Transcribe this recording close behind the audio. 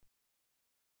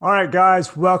All right,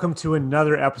 guys, welcome to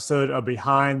another episode of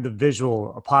Behind the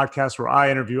Visual, a podcast where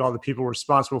I interview all the people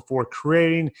responsible for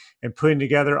creating and putting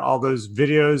together all those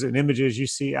videos and images you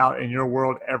see out in your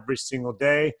world every single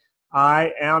day.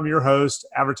 I am your host,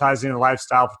 advertising and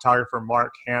lifestyle photographer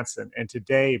Mark Hansen, and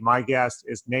today my guest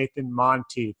is Nathan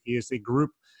Monteith. He is the group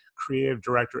creative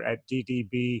director at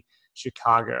DDB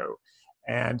Chicago.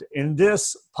 And in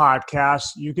this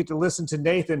podcast, you get to listen to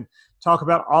Nathan talk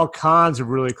about all kinds of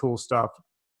really cool stuff.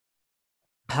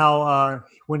 How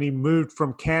when he moved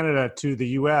from Canada to the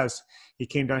U.S., he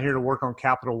came down here to work on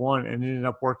Capital One and ended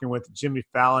up working with Jimmy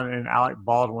Fallon and Alec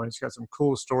Baldwin. He's got some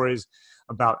cool stories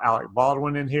about Alec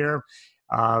Baldwin in here.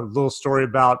 A little story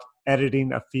about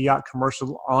editing a Fiat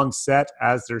commercial on set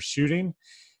as they're shooting.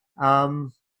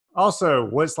 Also,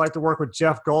 what it's like to work with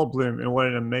Jeff Goldblum and what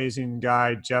an amazing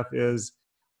guy Jeff is.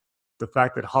 The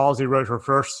fact that Halsey wrote her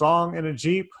first song in a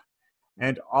Jeep,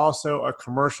 and also a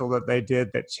commercial that they did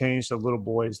that changed a little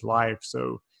boy's life.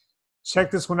 So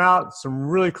check this one out. Some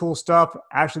really cool stuff.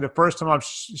 Actually, the first time I've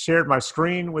shared my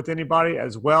screen with anybody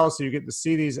as well, so you get to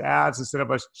see these ads instead of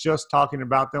us just talking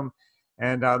about them.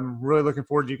 And I'm really looking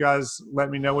forward to you guys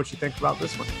letting me know what you think about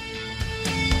this one.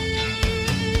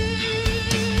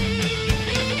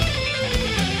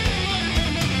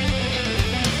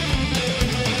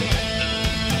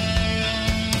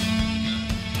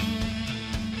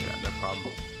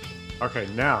 Okay,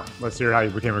 now let's hear how you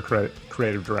became a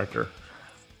creative director.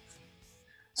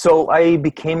 So I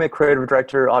became a creative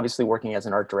director, obviously working as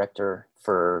an art director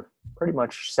for pretty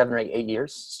much 7 or 8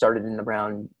 years. Started in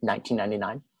around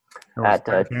 1999. At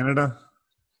Canada?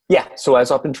 Yeah, so I was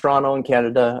up in Toronto in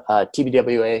Canada.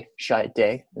 TBWA Chiat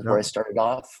Day is where I started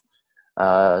off.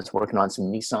 I was working on some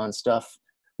Nissan stuff.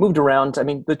 Moved around. I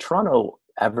mean, the Toronto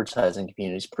advertising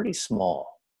community is pretty small.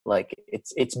 Like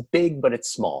it's big, but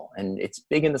it's small. And it's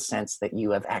big in the sense that you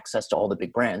have access to all the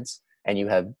big brands and you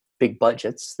have big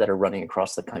budgets that are running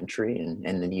across the country and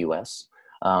in the US.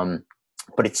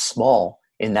 But it's small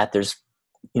in that there's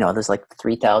like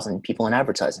 3,000 people in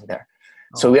advertising there.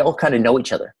 So we all kind of know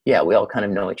each other. Yeah, we all kind of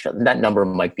know each other. And that number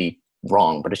might be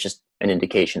wrong, but it's just an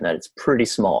indication that it's pretty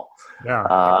small.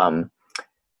 Yeah.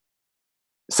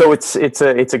 So it's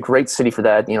a great city for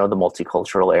that, the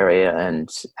multicultural area and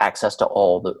access to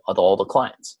all the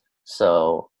clients.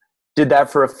 So did that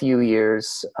for a few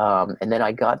years. And then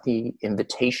I got the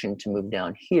invitation to move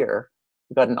down here.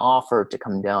 I got an offer to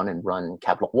come down and run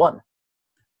Capital One.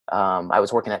 I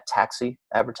was working at Taxi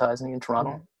Advertising in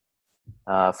Toronto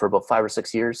for about 5 or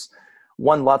 6 years.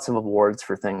 Won lots of awards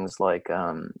for things like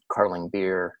Carling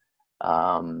Beer,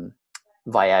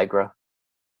 Viagra,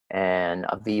 and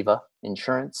Aviva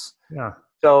Insurance. Yeah.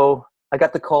 So I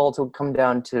got the call to come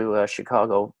down to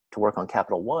Chicago to work on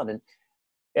Capital One, and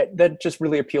that just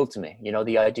really appealed to me.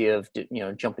 The idea of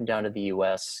jumping down to the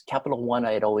U.S. Capital One,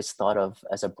 I had always thought of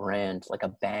as a brand, like a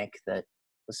bank that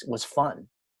was fun,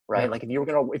 right? Yeah. Like if you were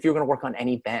gonna work on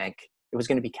any bank, it was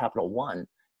gonna be Capital One.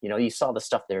 You saw the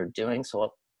stuff they were doing. So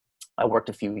I worked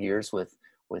a few years with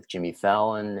Jimmy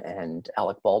Fallon and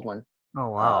Alec Baldwin. Oh,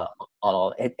 wow.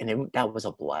 That was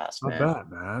a blast, man. I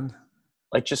bet, man.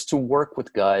 Like just to work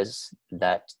with guys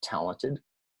that talented,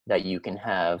 that you can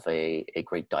have a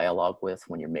great dialogue with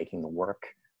when you're making the work.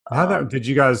 Did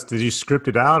you script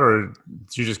it out, or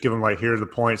did you just give them like, here are the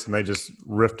points and they just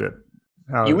riffed it?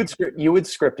 You would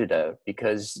script it out,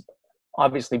 because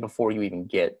obviously before you even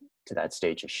get to that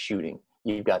stage of shooting,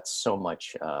 you've got so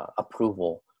much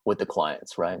approval with the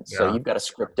clients, right? Yeah. So you've got to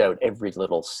script out every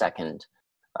little second.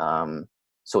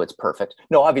 So it's perfect.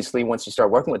 No, obviously once you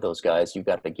start working with those guys, you've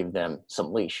got to give them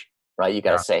some leash, right? You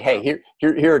got to say, hey,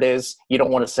 here it is. You don't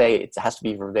want to say it has to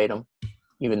be verbatim,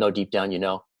 even though deep down,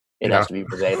 it has to be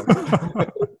verbatim.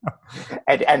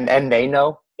 and they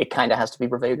know it kind of has to be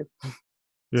verbatim.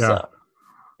 Yeah. So,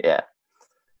 yeah.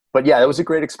 But yeah, it was a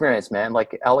great experience, man.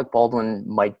 Like Alec Baldwin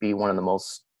might be one of the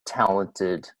most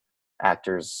talented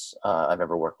actors I've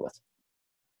ever worked with.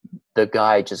 The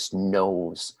guy just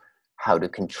knows how to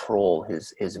control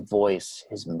his voice,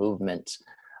 his movement.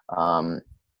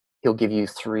 He'll give you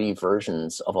 3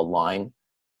 versions of a line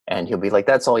and he'll be like,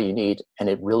 that's all you need. And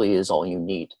it really is all you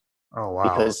need. Oh, wow.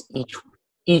 Because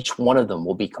each one of them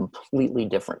will be completely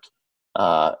different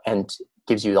and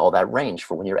gives you all that range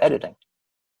for when you're editing,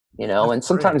 That's and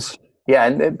sometimes,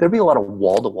 and there'll be a lot of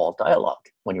wall-to-wall dialogue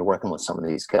when you're working with some of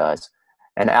these guys.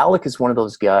 And Alec is one of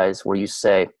those guys where you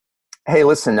say, hey,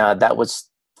 listen, that was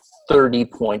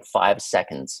 30.5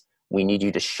 seconds. We need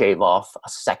you to shave off a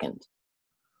second.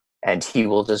 And he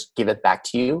will just give it back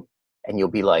to you and you'll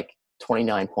be like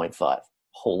 29.5.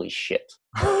 Holy shit.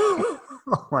 Oh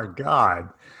my God.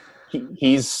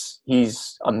 He's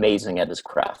amazing at his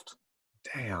craft.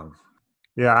 Damn.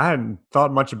 Yeah, I hadn't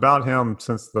thought much about him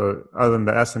since other than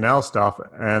the SNL stuff,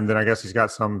 and then I guess he's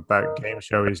got some that game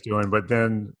show he's doing. But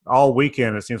then all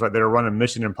weekend it seems like they were running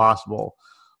Mission Impossible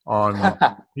on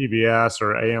PBS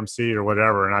or AMC or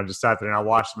whatever, and I just sat there and I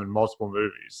watched him in multiple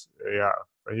movies. Yeah,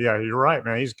 but yeah, you're right,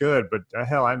 man. He's good, but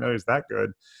hell, I know he's that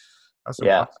good. That's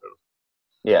Yeah. impressive.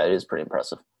 Yeah, it is pretty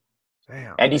impressive.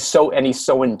 Damn. And he's so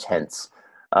intense.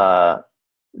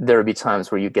 There would be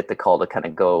times where you get the call to kind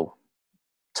of go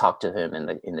talk to him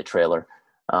in the trailer.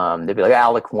 They'd be like,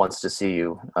 Alec wants to see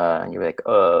you, and you're like,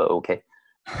 oh, okay.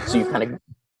 So you kind of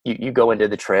you go into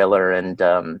the trailer,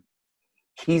 and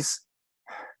he's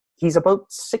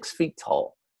about 6 feet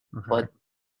tall, Okay. but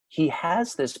he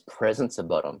has this presence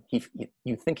about him.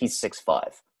 You think he's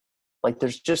 6'5". Like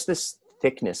there's just this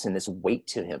thickness and this weight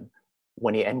to him.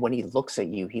 When he looks at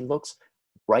you, he looks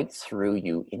right through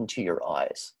you into your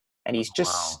eyes, and he's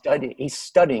just Wow.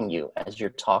 studying you as you're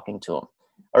talking to him,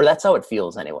 or that's how it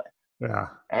feels anyway. Yeah.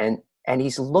 And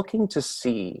he's looking to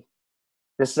see.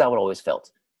 This is how it always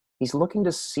felt. He's looking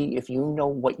to see if you know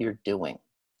what you're doing,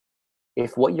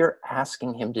 if what you're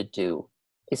asking him to do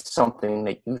is something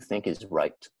that you think is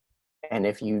right, and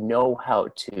if you know how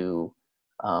to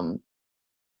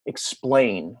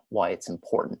explain why it's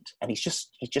important. And he's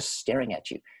just staring at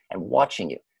you and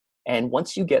watching you. And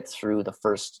once you get through the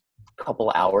first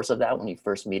couple hours of that, when you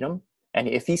first meet him, and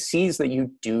if he sees that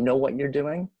you do know what you're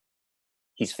doing,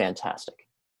 he's fantastic.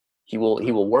 He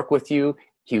will work with you.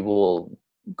 He will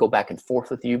go back and forth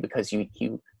with you because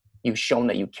you've shown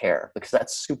that you care, because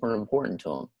that's super important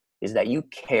to him, is that you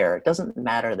care. It doesn't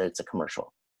matter that it's a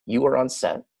commercial. You are on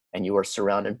set and you are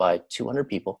surrounded by 200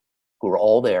 people who are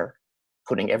all there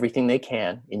putting everything they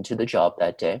can into the job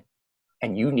that day.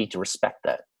 And you need to respect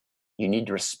that. You need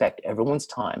to respect everyone's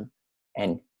time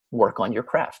and work on your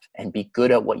craft and be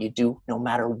good at what you do, no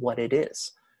matter what it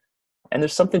is. And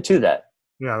there's something to that.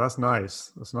 Yeah, that's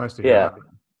nice. That's nice to hear. Yeah.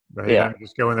 That he didn't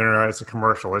just go in there, it's a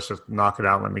commercial. Let's just knock it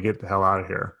out and let me get the hell out of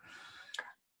here.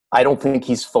 I don't think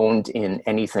he's phoned in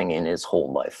anything in his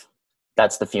whole life.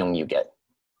 That's the feeling you get.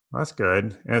 That's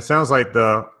good. And it sounds like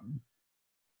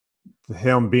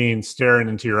him being staring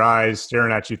into your eyes,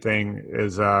 staring at you thing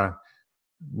is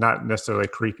not necessarily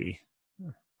creepy.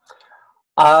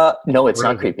 No, it's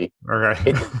not creepy.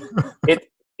 Okay.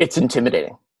 It's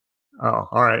intimidating. Oh,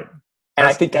 all right. And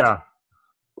I think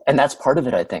that's part of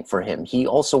it, I think, for him. He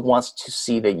also wants to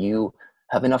see that you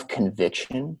have enough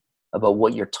conviction about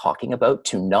what you're talking about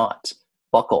to not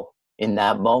buckle in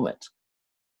that moment.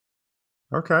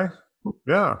 Okay.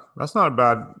 Yeah, that's not a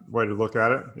bad way to look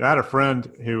at it. I had a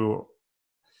friend who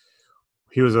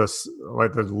he was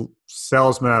like the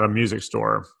salesman at a music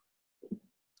store.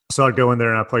 So I'd go in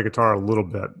there and I'd play guitar a little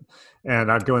bit,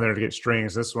 and I'd go in there to get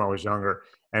strings. This is when I was younger,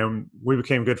 and we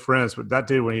became good friends. But that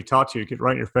dude, when he talked to you, he'd get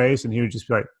right in your face, and he would just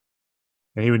be like,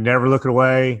 and he would never look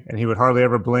away, and he would hardly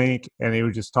ever blink, and he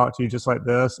would just talk to you just like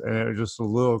this, and it was just a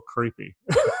little creepy.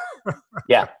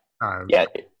 Yeah, yeah.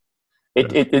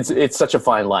 It's such a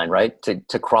fine line, right?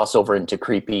 To cross over into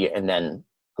creepy and then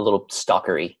a little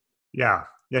stalkery. Yeah.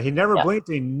 Yeah, he never blinked.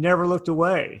 He never looked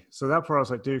away. So that part, I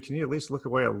was like, dude, can you at least look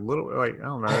away a little? Like, I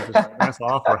don't know, just glance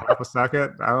off for half a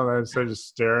second. I don't know, instead of just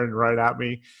staring right at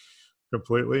me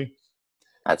completely.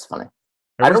 That's funny.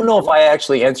 I don't know if I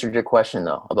actually answered your question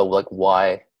though about like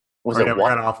why was it? Yeah, we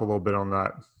got off a little bit on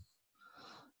that.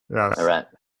 Yeah. All right.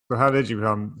 So how did you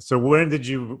become? So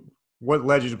what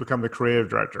led you to become the creative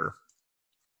director?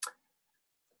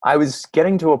 I was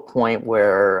getting to a point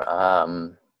where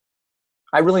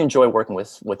I really enjoy working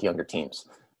with younger teams.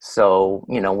 So,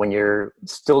 when you're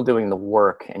still doing the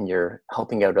work and you're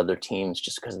helping out other teams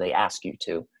just because they ask you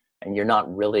to, and you're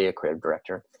not really a creative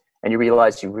director, and you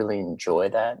realize you really enjoy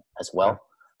that as well,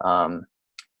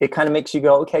 it kind of makes you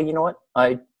go, okay, you know what?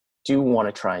 I do want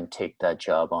to try and take that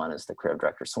job on as the creative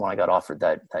director. So when I got offered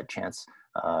that chance,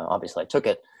 obviously I took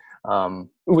it. It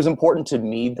was important to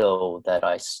me, though, that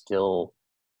I still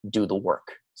do the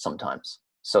work sometimes.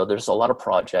 So there's a lot of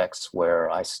projects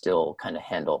where I still kind of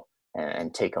handle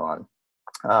and take on,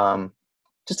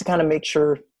 just to kind of make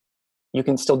sure you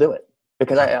can still do it.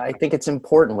 Because I think it's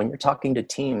important when you're talking to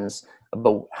teams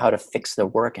about how to fix their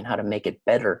work and how to make it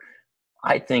better.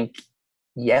 I think,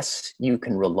 yes, you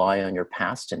can rely on your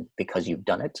past and because you've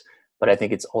done it, but I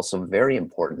think it's also very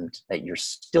important that you're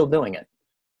still doing it,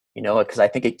 because I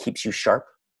think it keeps you sharp.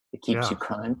 It keeps you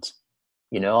current.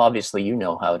 Obviously,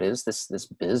 how it is. This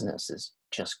business is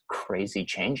just crazy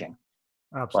changing.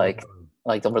 Absolutely.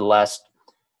 Like over the last,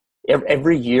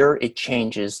 every year it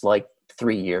changes like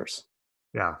 3 years.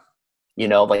 Yeah.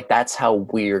 Like that's how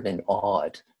weird and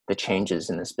odd the changes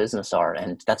in this business are.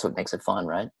 And that's what makes it fun,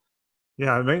 right?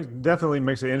 Yeah, definitely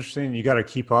makes it interesting. You got to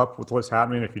keep up with what's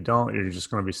happening. If you don't, you're just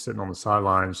going to be sitting on the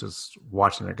sidelines just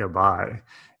watching it go by.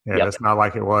 Yeah, Yep. that's not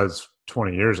like it was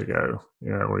 20 years ago,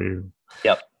 where you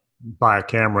Yep. buy a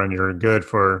camera and you're good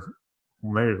for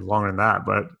maybe longer than that.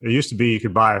 But it used to be you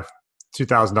could buy a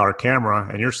 $2,000 camera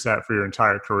and you're set for your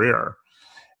entire career.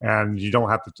 And you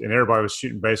don't have to, and everybody was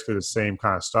shooting basically the same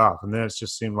kind of stuff. And then it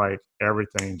just seemed like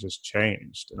everything just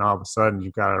changed. And all of a sudden,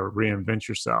 you've got to reinvent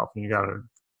yourself and you got to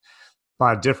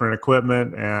buy different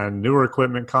equipment and newer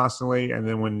equipment constantly. And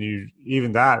then when you,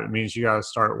 even that, it means you got to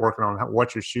start working on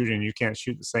what you're shooting. You can't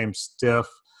shoot the same stiff,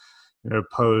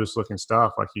 posed looking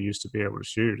stuff like you used to be able to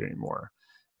shoot anymore.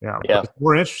 Yeah. But Yeah. it's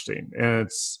more interesting. And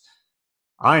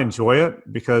I enjoy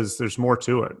it because there's more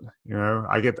to it.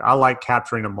 I like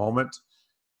capturing a moment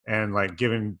and like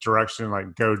giving direction,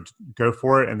 like go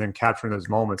for it, and then capturing those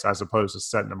moments as opposed to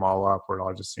setting them all up where it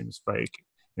all just seems fake.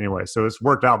 Anyway, so it's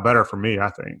worked out better for me,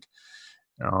 I think,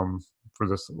 for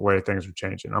this way things are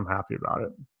changing. I'm happy about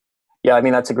it. Yeah, I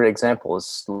mean, that's a great example.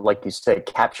 Is like you said,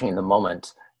 capturing the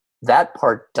moment. That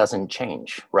part doesn't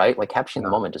change, right? Like capturing the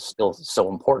moment is still so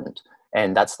important,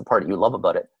 and that's the part you love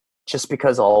about it. Just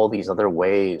because all these other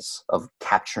ways of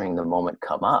capturing the moment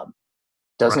come up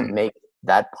doesn't make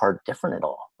that part different at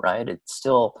all, right? It's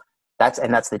still that's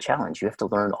the challenge. You have to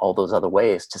learn all those other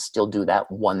ways to still do that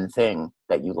one thing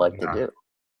that you like to do.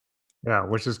 Yeah,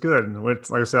 which is good. Which,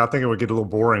 like I said, I think it would get a little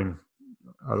boring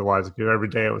otherwise. If every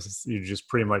day you just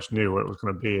pretty much knew what it was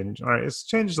going to be. And all right, it's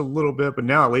changed a little bit, but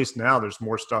now at least there's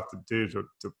more stuff to do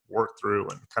to work through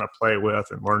and kind of play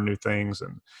with and learn new things.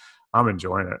 And I'm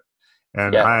enjoying it.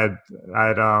 And I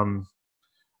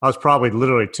was probably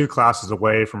literally 2 classes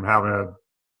away from having a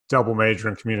double major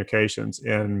in communications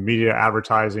in media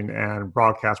advertising and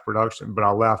broadcast production, but I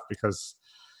left because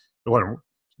it wasn't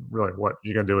really what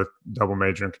you're going to do with double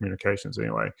major in communications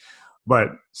anyway.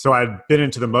 But so I'd been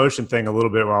into the motion thing a little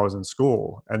bit while I was in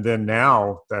school. And then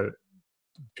now that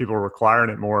people are requiring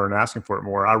it more and asking for it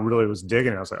more, I really was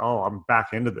digging it. I was like, oh, I'm back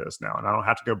into this now. And I don't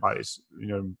have to go buy these,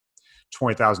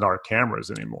 $20,000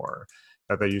 cameras anymore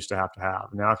that they used to have.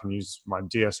 Now I can use my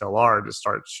DSLR to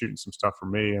start shooting some stuff for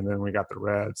me. And then we got the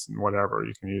Reds and whatever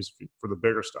you can use for the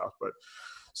bigger stuff. But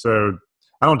so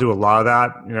I don't do a lot of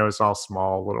that. It's all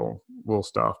small little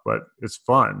stuff, but it's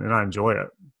fun and I enjoy it.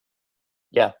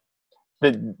 Yeah.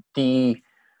 The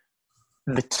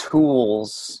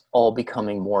tools all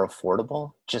becoming more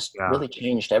affordable just really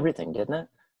changed everything, didn't it?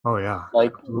 Oh yeah.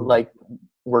 Like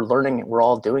we're learning, we're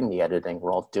all doing the editing,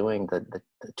 we're all doing the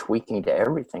tweaking to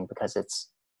everything because it's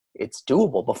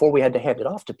doable. Before we had to hand it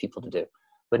off to people to do,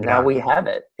 but now we have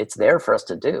it. It's there for us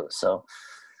to do. So,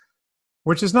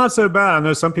 which is not so bad. I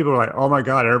know some people are like, oh my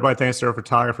God, everybody thinks they're a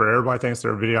photographer. Everybody thinks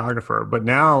they're a videographer. But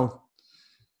now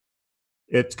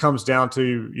it comes down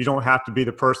to, you don't have to be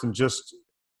the person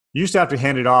you used to have to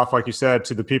hand it off, like you said,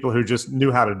 to the people who just knew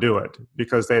how to do it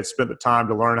because they had spent the time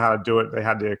to learn how to do it. They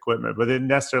had the equipment, but it didn't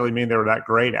necessarily mean they were that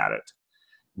great at it.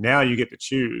 Now you get to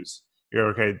choose. You go,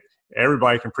 okay,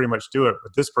 everybody can pretty much do it,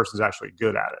 but this person's actually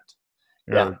good at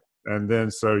it. And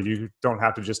then so you don't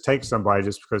have to just take somebody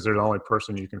just because they're the only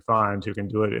person you can find who can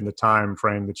do it in the time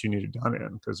frame that you need it done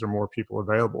in, because there are more people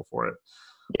available for it.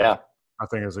 Yeah, I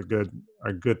think it's a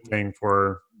good thing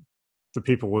for the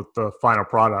people with the final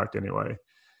product anyway.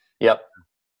 Yep.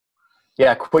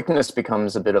 Yeah, quickness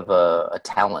becomes a bit of a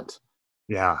talent.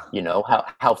 Yeah.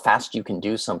 How fast you can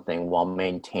do something while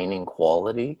maintaining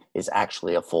quality is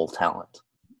actually a full talent.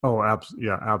 Oh,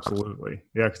 absolutely.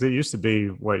 Yeah, because it used to be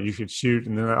what you could shoot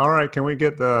and then, all right, can we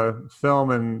get the film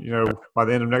and, by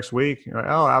the end of next week? Like,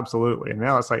 oh, absolutely. And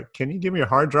now it's like, can you give me a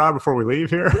hard drive before we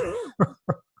leave here?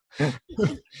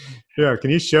 Yeah,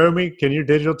 can your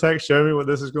digital tech show me what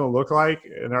this is going to look like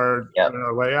in our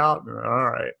layout? All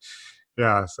right.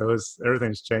 Yeah, so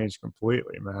everything's changed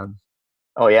completely, man.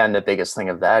 Oh yeah, and the biggest thing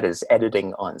of that is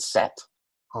editing on set.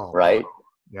 Oh, right? Wow.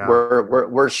 Yeah.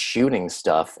 We're shooting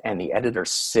stuff and the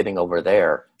editor's sitting over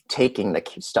there taking the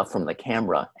stuff from the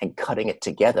camera and cutting it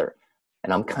together.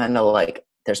 And I'm kind of like,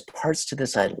 there's parts to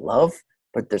this I love,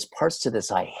 but there's parts to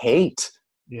this I hate.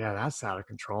 Yeah, that's out of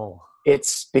control.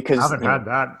 It's because I haven't had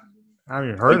that. I haven't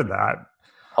even heard of that.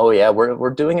 Oh yeah,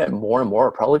 we're doing it more and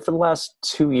more, probably for the last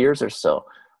 2 years or so.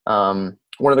 One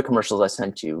of the commercials I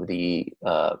sent you, the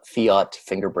Fiat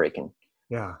finger braking.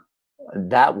 Yeah.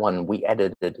 That one we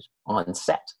edited on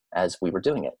set as we were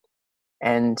doing it.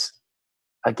 And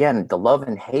again, the love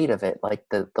and hate of it, like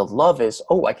the love is,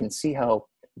 oh, I can see how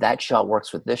that shot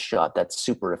works with this shot. That's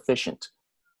super efficient.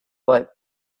 But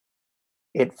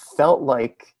it felt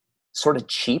like sort of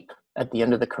cheap at the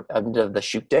end of the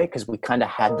shoot day because we kind of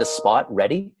had the spot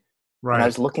ready. Right. And I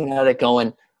was looking at it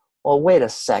going, well, wait a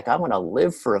sec, I want to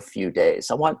live for a few days.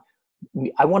 I want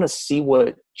to see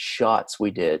what shots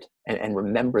we did and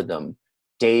remember them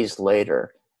days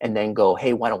later and then go,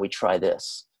 hey, why don't we try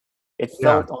this? It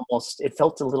Yeah.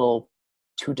 felt a little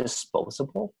too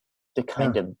disposable to Yeah.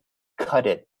 kind of cut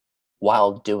it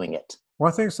while doing it.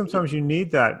 Well, I think sometimes you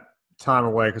need that time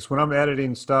away because when I'm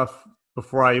editing stuff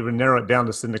before I even narrow it down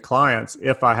to send to clients,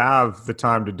 if I have the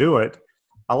time to do it,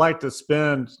 I like to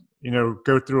spend,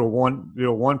 go through do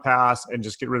a one pass and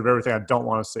just get rid of everything I don't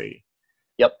want to see.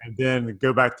 Yep. And then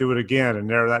go back through it again and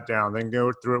narrow that down. Then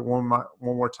go through it one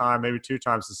more time, maybe two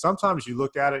times. And sometimes you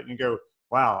look at it and you go,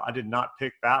 wow, I did not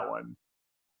pick that one.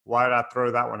 Why did I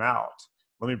throw that one out?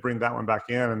 Let me bring that one back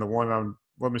in. And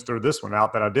let me throw this one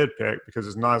out that I did pick because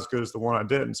it's not as good as the one I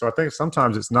didn't. So I think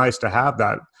sometimes it's nice to have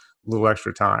that little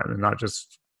extra time and not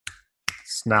just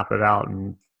snap it out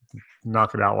and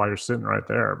knock it out while you're sitting right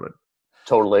there. But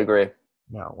totally agree.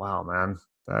 yeah, wow, man,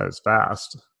 that is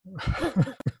fast.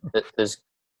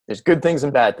 There's good things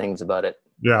and bad things about it.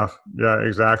 Yeah,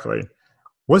 exactly.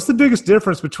 What's the biggest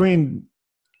difference between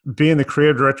being the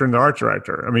creative director and the art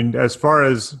director? I mean, as far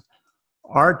as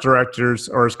art directors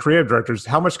or as creative directors,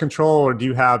 how much control do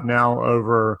you have now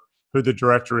over who the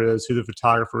director is, who the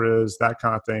photographer is, that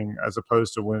kind of thing, as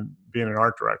opposed to when being an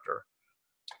art director?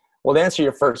 Well, to answer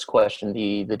your first question,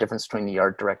 the difference between the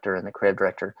art director and the creative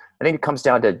director, I think it comes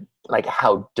down to like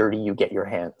how dirty you get your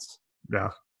hands.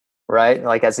 Yeah. Right?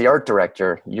 Like as the art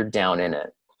director, you're down in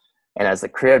it. And as the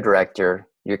creative director,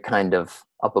 you're kind of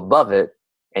up above it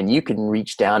and you can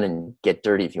reach down and get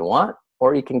dirty if you want,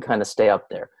 or you can kind of stay up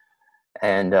there.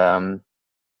 And,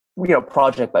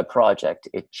 project by project,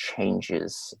 it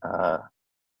changes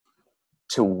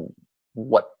to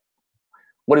what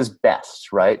is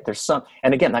best, right? There's some,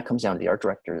 and again, that comes down to the art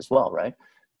director as well, right?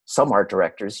 Some art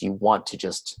directors you want to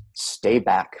just stay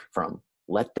back from,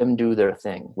 let them do their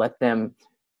thing,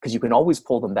 because you can always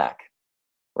pull them back,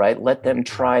 right? Let them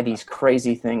try these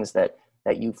crazy things that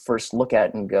you first look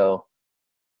at and go,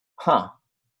 I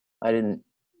didn't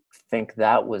think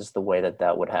that was the way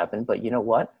that would happen. But you know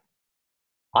what?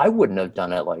 I wouldn't have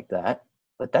done it like that,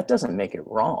 but that doesn't make it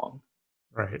wrong.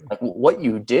 Right. Like what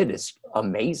you did is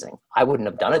amazing. I wouldn't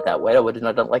have done it that way. I would have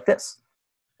done it like this.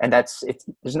 And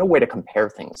there's no way to compare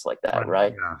things like that,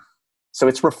 right? Yeah. So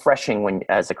it's refreshing when,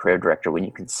 as a creative director, when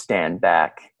you can stand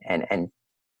back and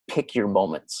pick your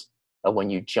moments of when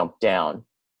you jump down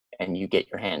and you get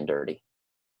your hand dirty.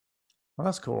 Well,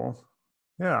 that's cool.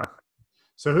 Yeah.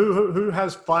 So who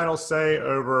has final say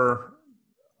over,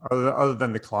 other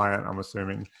than the client, I'm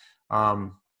assuming,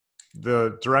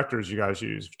 the directors you guys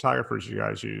use, photographers you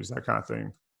guys use, that kind of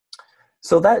thing?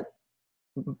 So that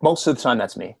most of the time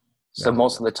that's me. So Yeah.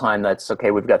 most of the time that's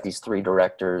okay. We've got these 3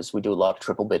 directors. We do a lot of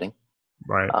triple bidding.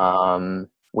 Right.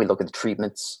 We look at the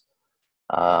treatments.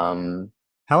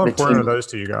 How important are those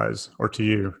to you guys or to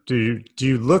you? Do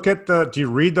you look at do you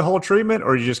read the whole treatment,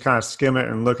 or you just kind of skim it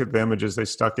and look at the images they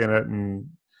stuck in it? And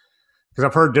because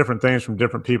I've heard different things from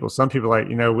different people. Some people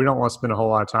we don't want to spend a whole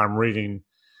lot of time reading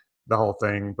the whole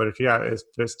thing, but if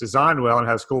it's designed well and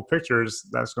has cool pictures,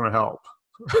 that's going to help.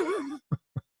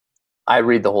 I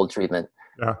read the whole treatment.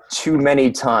 Yeah. Too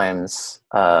many times.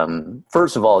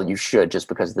 First of all, you should, just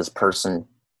because this person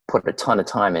put a ton of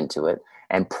time into it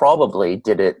and probably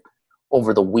did it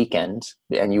over the weekend,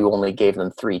 and you only gave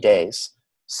them 3 days.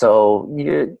 So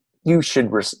you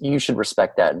should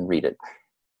respect that and read it.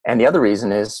 And the other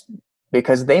reason is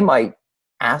because they might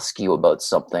ask you about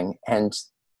something, and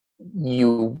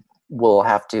you will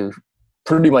have to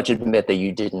pretty much admit that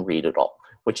you didn't read it all,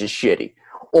 which is shitty.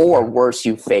 Or worse,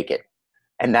 you fake it.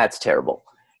 And that's terrible.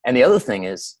 And the other thing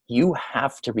is you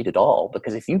have to read it all,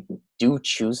 because if you do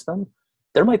choose them,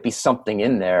 there might be something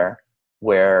in there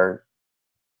where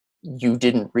you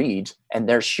didn't read and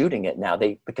they're shooting it now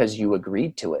because you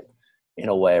agreed to it in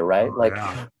a way, right?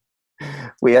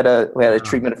 We had a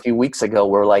treatment a few weeks ago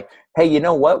where like, hey, you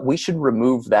know what? We should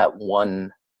remove that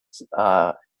one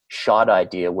shot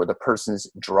idea where the person's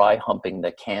dry humping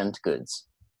the canned goods.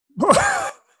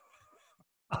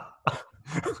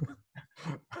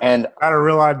 And got a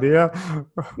real idea.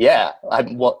 Yeah,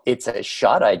 it's a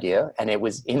shot idea, and it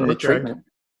was in the treatment.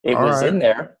 It was in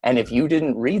there, and if you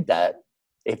didn't read that,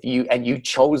 you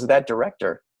chose that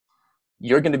director,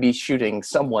 you're going to be shooting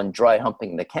someone dry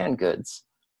humping the canned goods.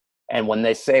 And when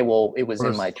they say, "Well, it was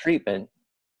in my treatment,"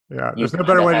 yeah, there's no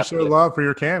better way to show love for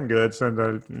your canned goods than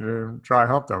to dry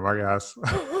hump them, I guess.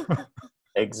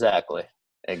 Exactly.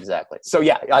 So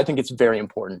yeah, I think it's very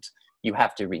important. You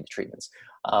have to read the treatments.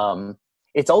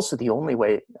 It's also the only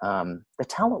way. The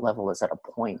talent level is at a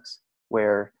point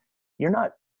where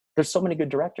there's so many good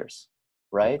directors.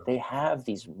 right? They have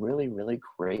these really, really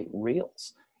great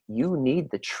reels. You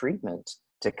need the treatment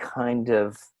to kind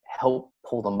of help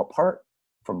pull them apart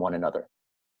from one another.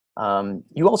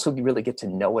 You also really get to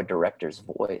know a director's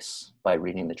voice by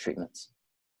reading the treatments.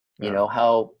 Yeah. You know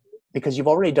how, because you've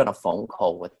already done a phone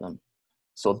call with them.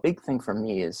 So a big thing for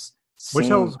me is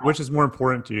which is more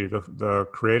important to you, the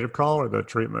creative call or the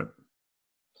treatment?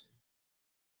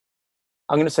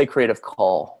 I'm going to say creative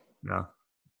call. Yeah.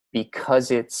 Because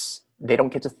they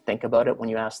don't get to think about it when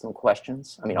you ask them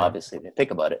questions. I mean, Yeah. obviously they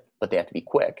think about it, but they have to be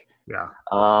quick. Yeah.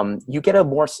 You get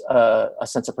a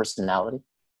sense of personality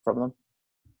from them.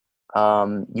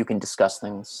 You can discuss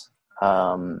things.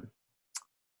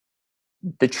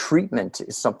 The treatment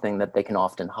is something that they can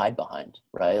often hide behind,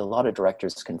 right? A lot of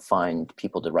directors can find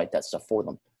people to write that stuff for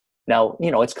them. Now,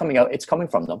 it's coming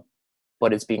from them,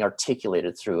 but it's being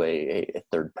articulated through a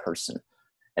third person.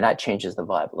 And that changes the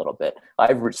vibe a little bit.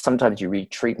 Sometimes you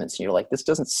read treatments and you're like, this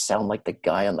doesn't sound like the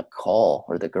guy on the call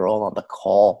or the girl on the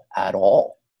call at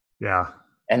all. Yeah.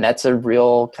 And that's a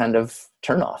real kind of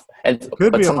turnoff. And it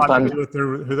could but be a lot to sometimes, do with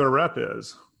who their rep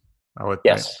is, I would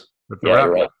think. yes, But the yeah, rep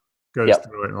you're right. goes Yep.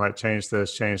 through it and like change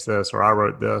this, or I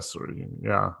wrote this, or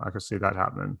yeah, I could see that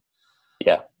happening.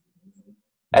 Yeah.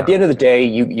 At the end of the day,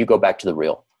 you go back to the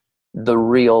reel. The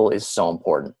reel is so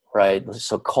important, right?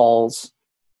 So calls,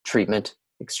 treatment,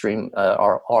 extreme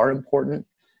are important,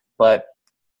 but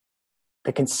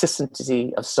the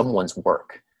consistency of someone's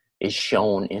work is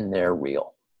shown in their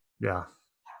reel. Yeah.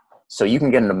 So you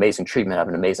can get an amazing treatment, have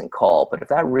an amazing call, but if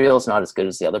that reel is not as good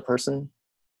as the other person,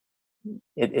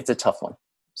 it's a tough one.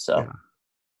 So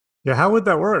yeah, how would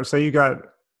that work? Say you got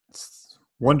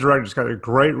one director's got a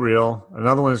great reel,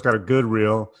 another one's got a good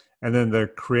reel, and then the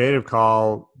creative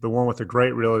call, the one with the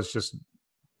great reel is just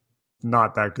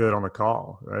not that good on the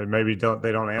call. Maybe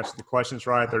they don't answer the questions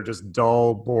right. They're just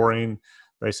dull, boring.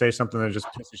 They say something that just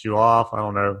pisses you off. I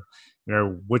don't know.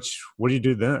 What do you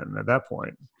do then at that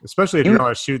point? Especially if you're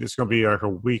on a shoot that's going to be like a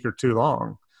week or two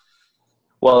long.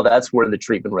 Well, that's where the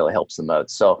treatment really helps them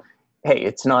out. So, hey,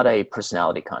 it's not a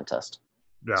personality contest.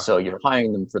 Yeah. So you're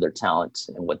hiring them for their talent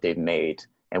and what they've made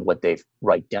and what they've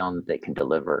write down that they can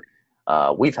deliver.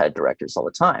 We've had directors all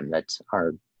the time that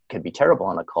can be terrible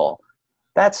on a call.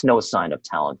 That's no sign of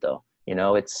talent, though.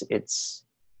 It's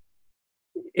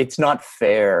not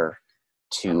fair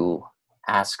to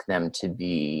ask them to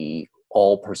be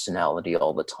all personality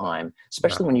all the time,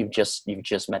 especially when you've just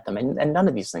met them, and none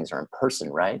of these things are in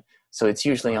person, right? So it's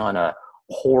usually on a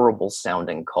horrible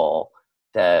sounding call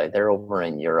that they're over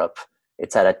in Europe.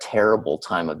 It's at a terrible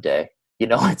time of day.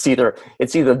 It's either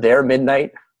their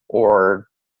midnight or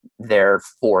their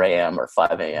 4 a.m. or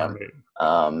 5 a.m.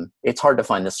 It's hard to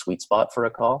find the sweet spot for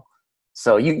a call.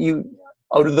 So you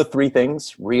out of the three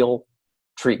things, reel,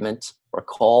 treatment, or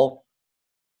call,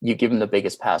 you give them the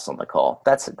biggest pass on the call.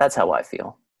 That's how I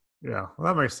feel. Yeah,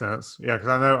 well, that makes sense. Yeah, because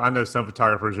I know some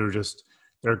photographers who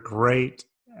they're great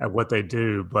at what they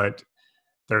do, but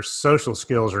their social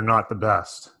skills are not the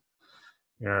best.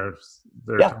 There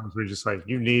are times where you're just like,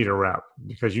 you need a rep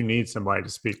because you need somebody to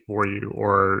speak for you,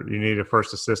 or you need a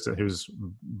first assistant who's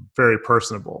very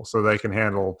personable so they can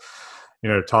handle,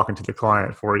 talking to the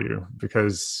client for you,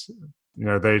 because,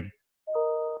 they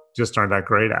just aren't that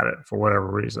great at it for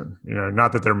whatever reason.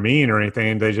 Not that they're mean or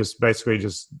anything. They just basically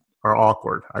just are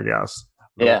awkward, I guess.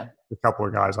 Yeah. A couple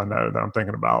of guys I know that I'm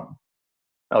thinking about.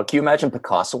 Oh, can you imagine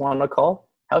Picasso on a call?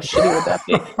 How shitty would that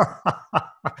be?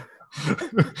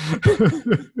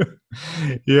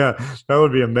 Yeah, that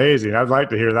would be amazing. I'd like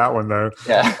to hear that one though.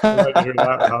 Yeah. I'd like to hear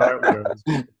how that goes.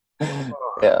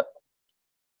 Yeah.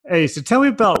 Hey, so tell me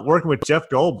about working with Jeff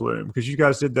Goldblum, because you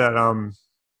guys did that.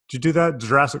 Did you do that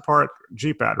Jurassic Park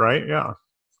Jeep ad, right? Yeah.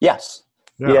 Yes.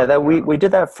 Yeah, that we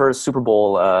did that for Super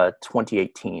Bowl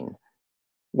 2018.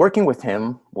 Working with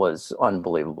him was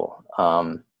unbelievable.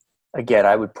 Again,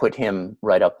 I would put him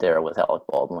right up there with Alec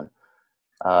Baldwin.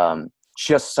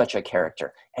 Just such a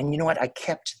character. And you know what? I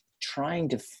kept trying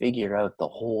to figure out the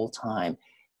whole time,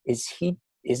 is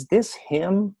this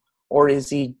him, or is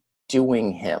he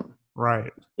doing him?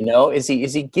 Right. Is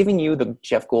he giving you the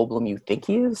Jeff Goldblum you think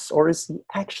he is, or is he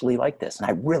actually like this? And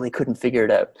I really couldn't figure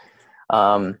it out.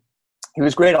 He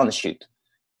was great on the shoot.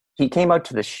 He came out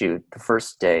to the shoot the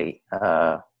first day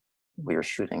we were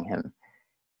shooting him.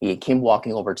 He came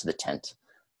walking over to the tent.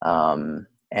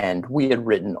 And we had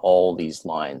written all these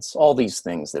lines, all these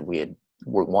things that we had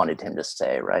wanted him to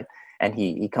say, right? And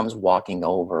he comes walking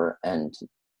over, and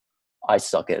I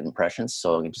suck at impressions,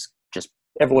 so he just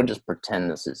everyone just pretend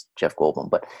this is Jeff Goldblum.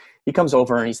 But he comes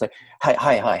over and he's like,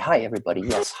 hi, everybody.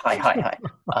 Yes, hi.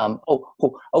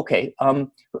 Okay.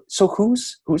 So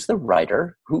who's the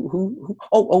writer? Who?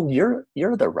 Oh, you're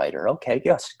the writer. Okay,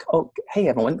 yes. Oh, hey,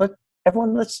 everyone.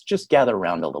 Let's just gather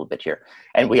around a little bit here,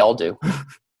 and we all do,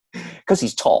 because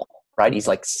he's tall, right? He's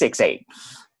like 6'8".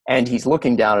 And he's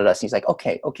looking down at us. He's like,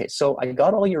 okay. So I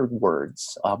got all your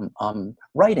words.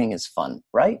 Writing is fun,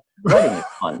 right? Writing is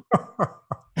fun.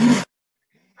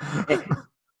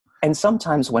 And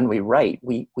sometimes when we write,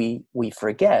 we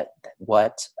forget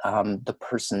what the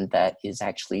person that is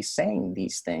actually saying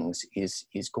these things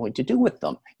is going to do with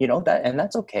them. And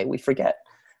that's okay. We forget.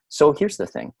 So here's the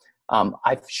thing.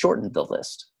 I've shortened the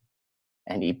list,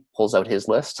 and he pulls out his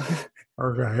list.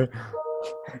 Okay.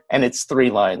 And it's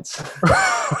 3 lines.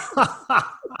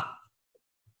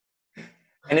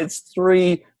 And it's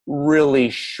 3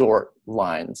 really short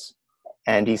lines.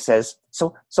 And he says,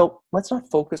 so let's not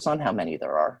focus on how many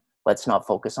there are. Let's not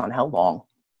focus on how long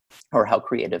or how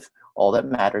creative. All that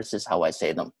matters is how I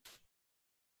say them.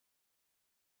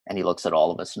 And he looks at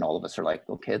all of us, and all of us are like,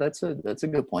 okay, that's a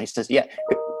good point. He says, yeah,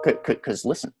 because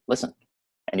listen.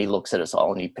 And he looks at us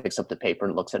all, and he picks up the paper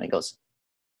and looks at it and goes,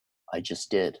 I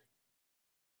just did.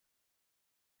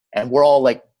 And we're all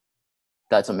like,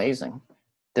 that's amazing.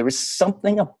 There was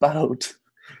something about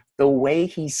the way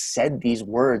he said these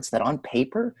words that on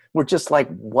paper were just like,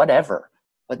 whatever.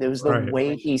 But it was the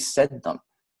way he said them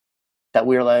that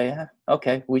we were like,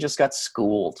 okay, we just got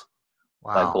schooled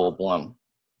by Goldblum,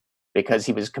 because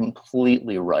he was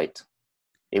completely right.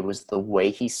 It was the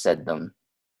way he said them.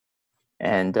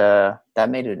 And that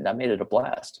made it a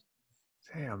blast.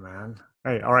 Damn, man.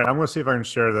 Hey, all right, I'm going to see if I can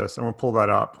share this. I'm going to pull that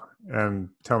up and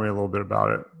tell me a little bit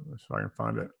about it, if I can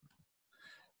find it.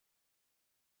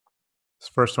 It's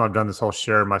the first time I've done this whole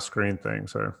share my screen thing.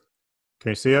 So can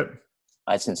you see it?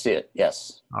 I can see it,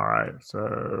 yes. All right,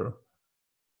 so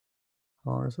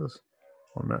how long is this?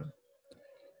 1 minute.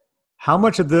 How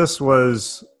much of this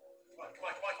was... Come on, we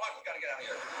got to get out of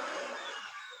here.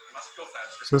 Must go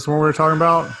faster. Is this the one we were talking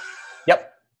about?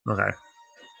 Yep. Okay.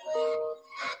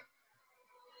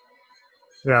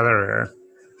 Yeah, there we are.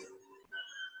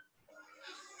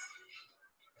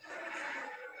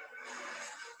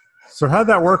 So how'd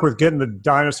that work with getting the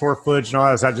dinosaur footage and all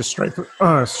that? Is that just straight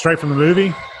from the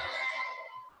movie?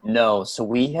 No, so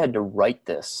we had to write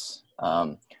this.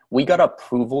 We got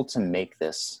approval to make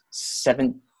this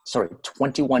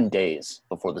 21 days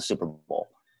before the Super Bowl.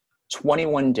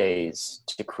 21 days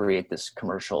to create this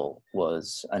commercial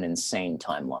was an insane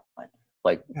timeline.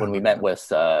 Like when we met with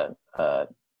the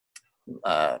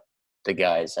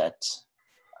guys at,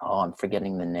 I'm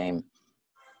forgetting the name.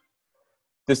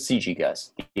 The CG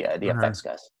guys, the FX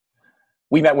guys.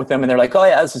 We met with them and they're like, oh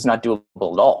yeah, this is not doable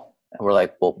at all. And we're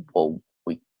like, well,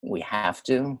 we have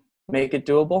to make it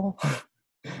doable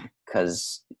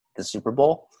because the Super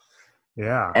Bowl.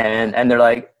 Yeah. And they're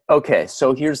like, okay,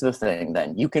 so here's the thing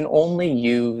then. You can only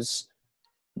use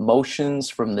motions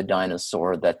from the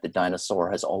dinosaur that the dinosaur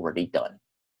has already done.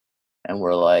 And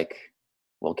we're like,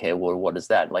 okay, well, what is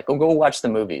that? Like, go watch the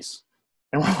movies.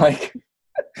 And we're like,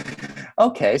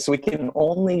 okay, so we can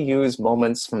only use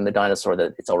moments from the dinosaur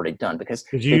that it's already done, because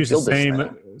did you use the same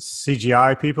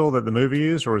CGI people that the movie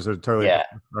used, or is it totally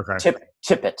okay?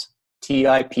 Tippett,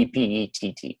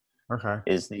 Tippett, okay,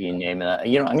 is the name of that.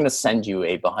 I'm going to send you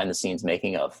a behind the scenes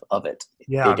making of it.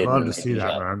 Yeah, I'd love to see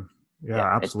that, man.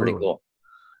 Yeah, absolutely. It's pretty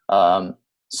cool.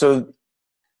 So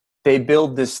they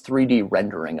build this 3D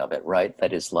rendering of it, right?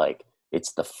 That is like,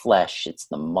 it's the flesh, it's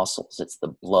the muscles, it's the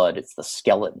blood, it's the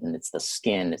skeleton, it's the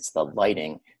skin, it's the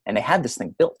lighting. And they had this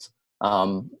thing built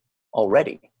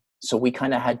already. So we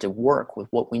kind of had to work with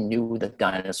what we knew the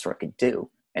dinosaur could do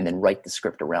and then write the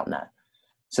script around that.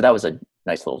 So that was a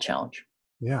nice little challenge.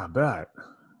 Yeah, I bet.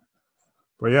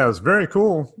 Well, yeah, it was very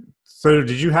cool. So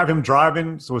did you have him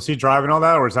driving? So was he driving all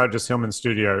that, or is that just him in the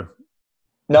studio?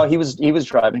 No, he was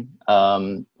driving.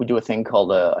 We do a thing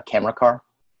called a camera car.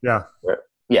 Yeah.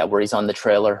 Where he's on the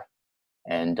trailer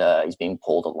and he's being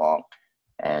pulled along.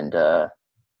 And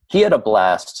he had a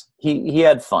blast. He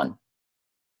had fun.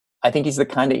 I think he's the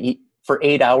kind of, for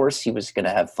 8 hours, he was going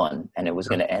to have fun, and it was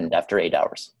going to end after 8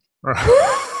 hours.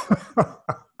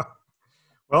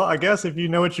 Well, I guess if you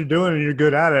know what you're doing and you're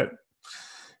good at it,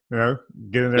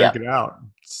 get in there and get out.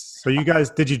 So you guys,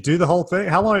 did you do the whole thing?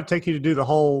 How long did it take you to do the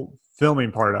whole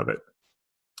filming part of it?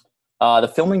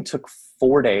 The filming took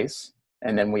 4 days.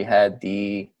 And then we had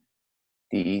the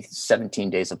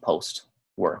 17 days of post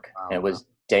work. Wow. And it was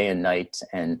day and night.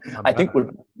 And I think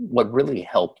what really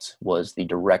helped was the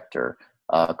director,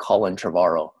 Colin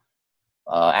Trevorrow,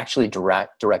 actually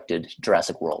directed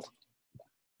Jurassic World.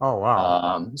 Oh,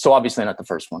 wow. So obviously not the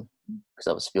first one because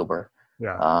that was Spielberg.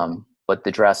 Yeah. But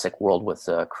the Jurassic World with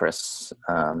Chris,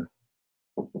 I'm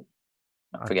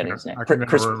forgetting his name. I can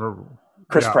never remember.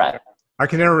 Chris Pratt. I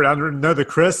can never know the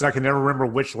Chris, and I can never remember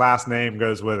which last name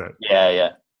goes with it. Yeah.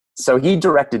 So he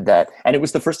directed that, and it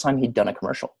was the first time he'd done a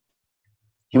commercial.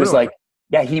 He was like,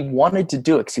 yeah, he wanted to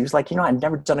do it because he was like, I've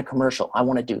never done a commercial. I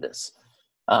want to do this.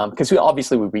 Because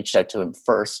we reached out to him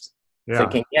first,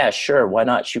 thinking, yeah, sure, why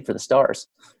not shoot for the stars?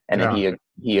 And then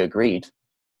he agreed,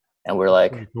 and we're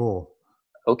like, pretty cool.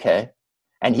 Okay.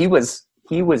 And he was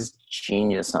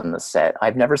genius on the set.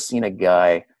 I've never seen a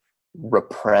guy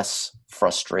repress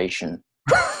frustration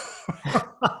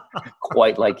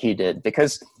quite like he did,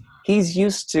 because he's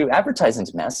used to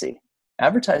advertising's messy.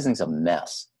 Advertising's a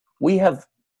mess. We have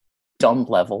dumb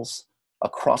levels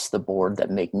across the board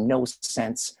that make no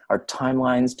sense. Our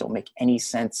timelines don't make any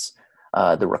sense.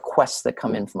 The requests that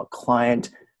come in from a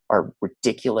client are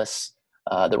ridiculous.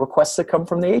 The requests that come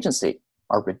from the agency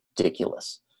are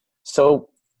ridiculous. So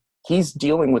he's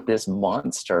dealing with this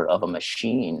monster of a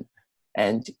machine,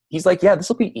 and he's like, yeah, this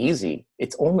will be easy.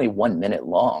 It's only 1 minute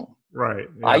long. Right.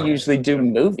 Yeah. I usually do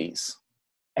movies.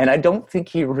 And I don't think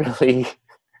he really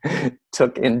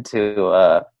took into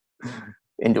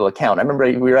account. I remember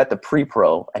we were at the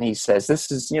pre-pro, and he says, this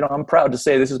is, I'm proud to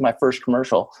say this is my first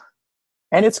commercial,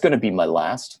 and it's going to be my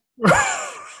last.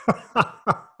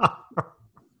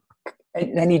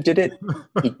 and he did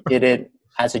it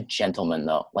as a gentleman,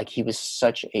 though. Like, he was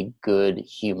such a good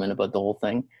human about the whole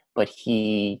thing, but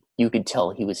you could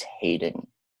tell he was hating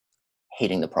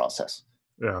the process.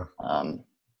 Yeah.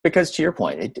 Because to your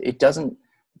point, the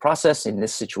process in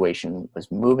this situation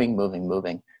was moving.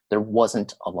 There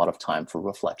wasn't a lot of time for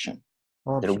reflection.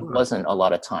 There wasn't a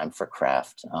lot of time for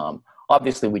craft.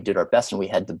 Obviously, we did our best, and we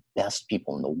had the best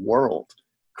people in the world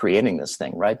creating this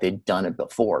thing, right? They'd done it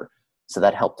before. So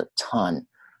that helped a ton.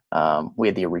 We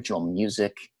had the original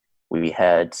music. We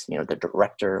had, the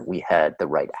director. We had the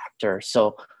right actor.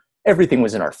 So everything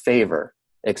was in our favor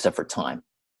except for time.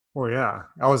 Well, yeah.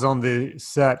 I was on the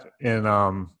set in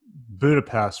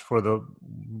Budapest for the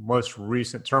most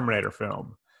recent Terminator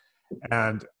film.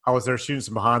 And I was there shooting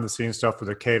some behind-the-scenes stuff with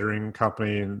a catering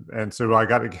company. And so I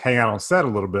got to hang out on set a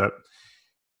little bit.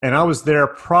 And I was there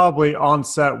probably on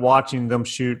set watching them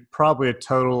shoot probably a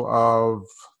total of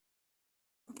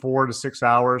 4 to 6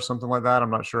 hours, something like that. I'm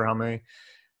not sure how many.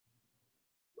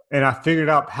 And I figured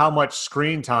out how much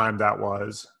screen time that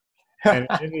was. And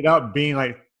it ended up being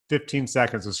like 15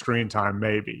 seconds of screen time,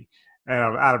 maybe. And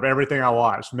out of everything I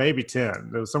watched, maybe 10.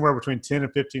 There was somewhere between 10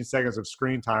 and 15 seconds of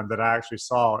screen time that I actually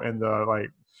saw in the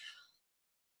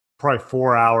probably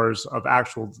 4 hours of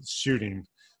actual shooting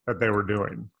that they were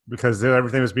doing, because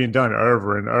everything was being done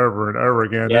over and over and over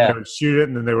again. Yeah. Then they would shoot it,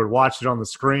 and then they would watch it on the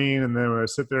screen, and then we would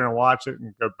sit there and watch it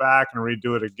and go back and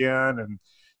redo it again. And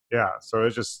yeah, so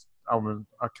it's just, I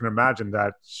can imagine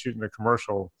that shooting a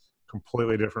commercial,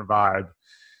 completely different vibe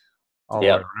all the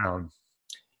way around.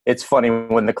 It's funny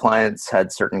when the clients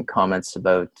had certain comments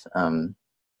about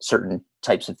certain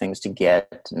types of things to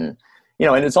get, and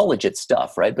and it's all legit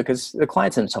stuff, right? Because the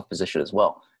client's in a tough position as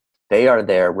well. They are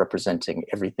there representing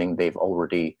everything they've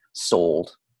already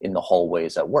sold in the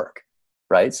hallways at work,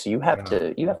 right? So you have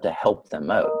to help them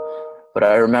out. But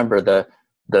I remember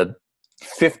the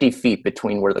 50 feet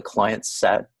between where the client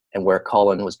sat and where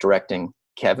Colin was directing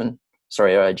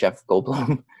Jeff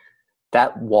Goldblum.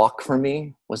 That walk for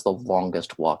me was the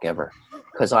longest walk ever,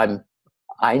 because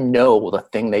I know the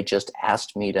thing they just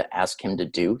asked me to ask him to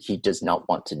do, he does not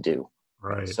want to do.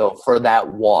 Right. So for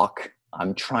that walk,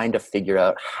 I'm trying to figure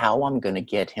out how I'm going to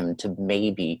get him to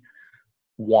maybe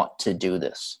want to do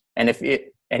this. And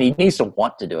he needs to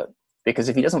want to do it, because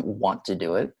if he doesn't want to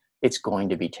do it, it's going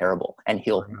to be terrible, and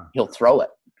he'll throw it.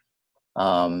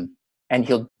 And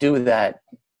he'll do that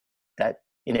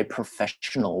in a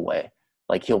professional way.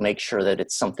 Like, he'll make sure that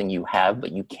it's something you have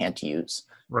but you can't use.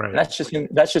 Right. And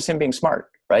that's just him being smart,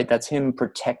 right? That's him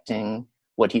protecting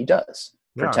what he does,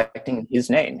 protecting his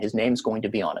name. His name's going to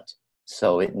be on it.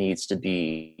 So it needs to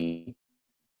be,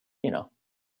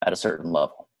 at a certain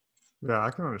level. Yeah,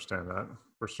 I can understand that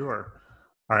for sure.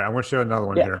 All right, I'm going to show another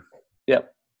one here.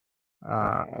 Yep.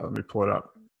 Let me pull it up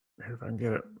here if I can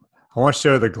get it. I want to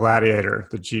show the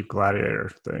Jeep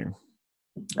Gladiator thing.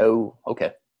 Oh,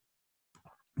 okay.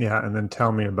 Yeah, and then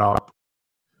tell me about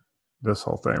this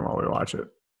whole thing while we watch it.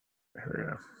 Here we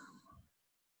go.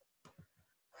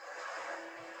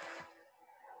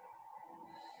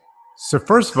 So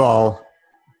first of all,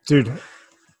 dude,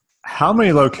 how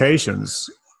many locations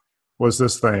was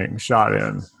this thing shot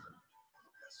in?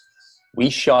 We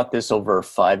shot this over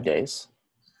 5 days.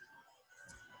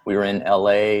 We were in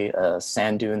LA,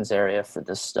 sand dunes area for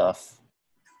this stuff,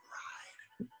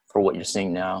 for what you're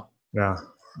seeing now. Yeah.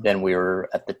 Then we were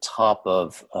at the top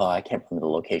of, I can't remember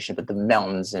the location, but the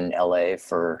mountains in LA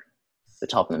for the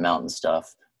top of the mountain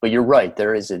stuff. But you're right,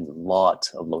 there is a lot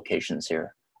of locations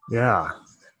here. Yeah.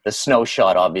 The snow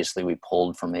shot, obviously, we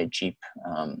pulled from a Jeep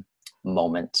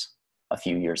moment a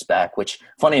few years back, which,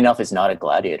 funny enough, is not a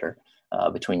Gladiator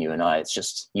between you and I. It's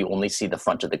just you only see the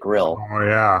front of the grill. Oh,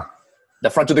 yeah. The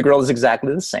front of the grill is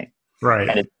exactly the same.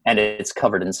 Right. And it's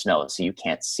covered in snow, so you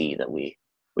can't see that we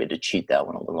had to cheat that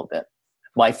one a little bit.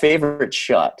 My favorite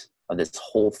shot of this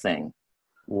whole thing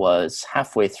was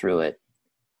halfway through it.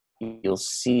 You'll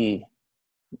see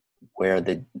where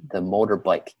the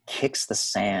motorbike kicks the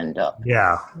sand up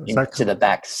into the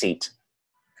back seat.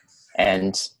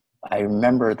 And I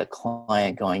remember the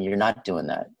client going, "You're not doing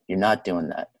that. You're not doing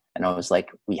that." And I was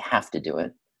like, "We have to do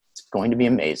it. It's going to be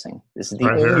amazing. This is the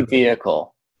only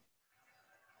vehicle.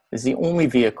 This is the only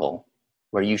vehicle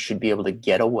where you should be able to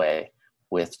get away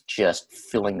with just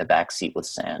filling the back seat with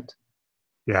sand."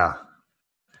 Yeah.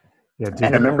 Yeah.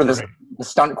 And I remember the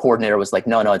stunt coordinator was like,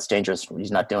 no, it's dangerous.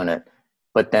 He's not doing it.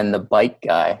 But then the bike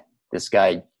guy, this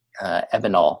guy,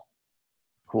 Evanol,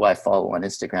 who I follow on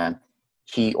Instagram,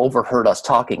 he overheard us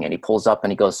talking and he pulls up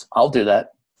and he goes, "I'll do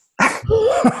that."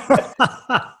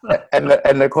 and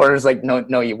the coroner's like,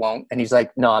 no, you won't. And he's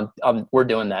like, "No, we're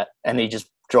doing that." And he just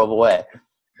drove away.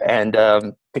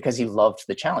 And because he loved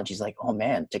the challenge, he's like, "Oh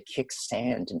man, to kick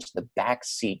sand into the back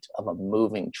seat of a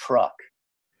moving truck,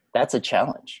 that's a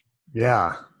challenge."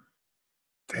 Yeah.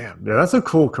 Damn. Yeah, that's a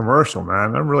cool commercial,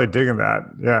 man. I'm really digging that.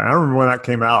 Yeah, I remember when that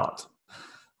came out.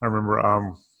 I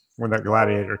remember when that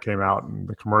Gladiator came out and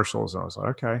the commercials, and I was like,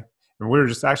 okay. And we were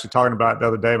just actually talking about it the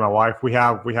other day. My wife, we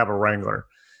have a Wrangler,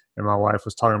 and my wife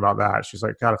was talking about that. She's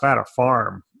like, "God, if I had a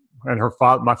farm," and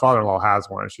my father-in-law has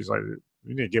one, and she's like,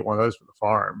 "You need to get one of those for the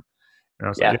farm." And I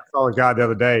was like, "I saw a guy the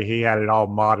other day. He had it all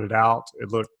modded out.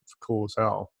 It looked cool as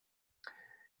hell."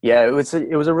 Yeah, it was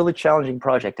a really challenging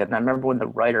project, and I remember when the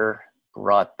writer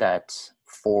brought that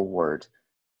forward,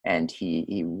 and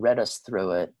he read us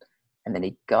through it, and then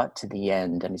he got to the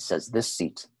end, and he says, "This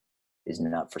seat is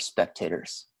not for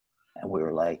spectators," and we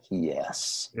were like,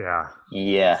 "Yes,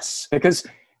 yes," because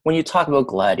when you talk about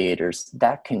Gladiators,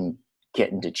 that can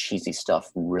get into cheesy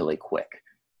stuff really quick.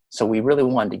 So we really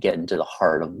wanted to get into the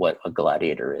heart of what a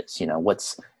gladiator is. You know,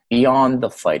 what's beyond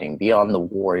the fighting, beyond the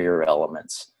warrior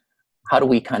elements. How do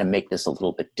we kind of make this a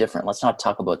little bit different? Let's not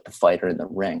talk about the fighter in the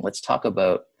ring. Let's talk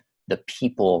about the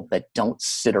people that don't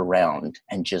sit around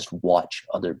and just watch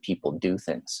other people do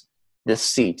things. This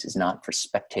seat is not for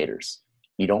spectators.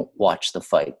 You don't watch the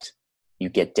fight. You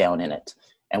get down in it.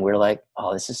 And we're like,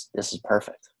 "Oh, this is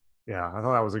perfect." Yeah, I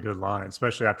thought that was a good line,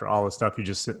 especially after all the stuff you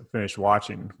just finished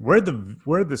watching. Where'd the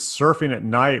surfing at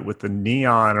night with the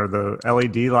neon or the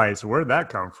LED lights, where'd that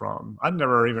come from? I'd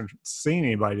never even seen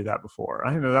anybody do that before.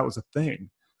 I didn't know that was a thing.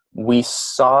 We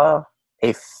saw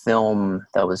a film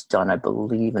that was done, I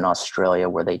believe, in Australia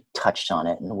where they touched on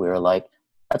it, and we were like,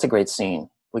 "That's a great scene.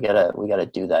 We gotta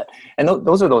do that." And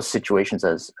those are those situations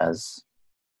as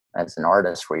an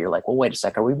artist where you're like, "Well, wait a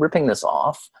sec, are we ripping this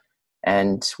off?"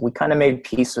 And we kind of made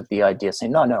peace with the idea,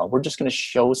 saying, no, we're just going to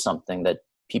show something that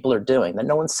people are doing that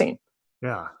no one's seen.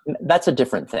 Yeah. That's a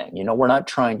different thing. You know, we're not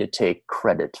trying to take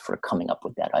credit for coming up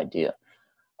with that idea.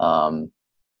 And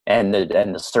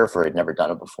the surfer had never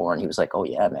done it before. And he was like, "Oh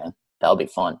yeah, man, that'll be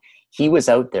fun." He was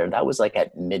out there. That was like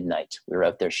at midnight. We were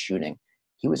out there shooting.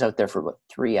 He was out there for about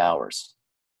 3 hours.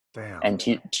 Damn. And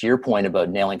to your point about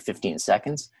nailing 15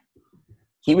 seconds,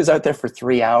 he was out there for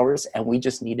 3 hours and we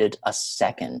just needed a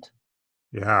second.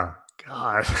 Yeah.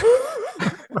 God.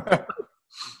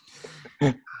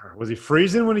 Was he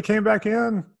freezing when he came back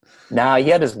in? Nah, he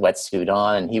had his wetsuit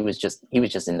on and he was just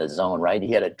in the zone, right?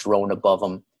 He had a drone above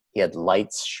him. He had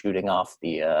lights shooting off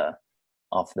the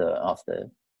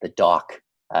dock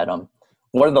at him.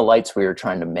 One of the lights we were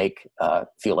trying to make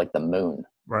feel like the moon.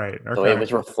 Right. Okay. So it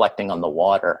was reflecting on the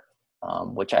water,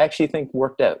 which I actually think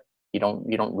worked out. You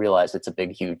don't realize it's a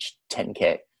big, huge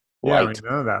 10K. Yeah, light. I mean,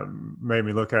 none of that made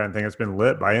me look at it and think it's been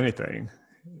lit by anything.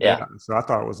 Yeah. So I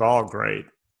thought it was all great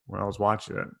when I was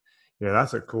watching it. Yeah, that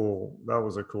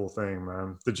was a cool thing,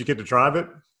 man. Did you get to drive it?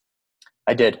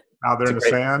 I did. Out there in the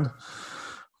sand?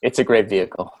 It's a great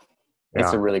vehicle. Yeah.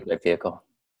 It's a really great vehicle.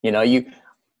 You know,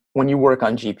 when you work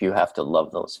on Jeep, you have to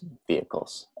love those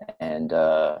vehicles. And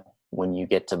when you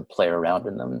get to play around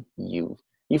in them, you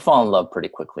fall in love pretty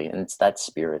quickly. And it's that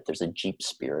spirit. There's a Jeep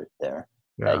spirit there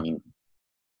that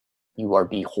you are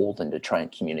beholden to try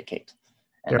and communicate.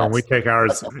 And Yeah, and we take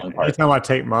ours. that's the fun part. Anytime I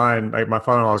take mine, like my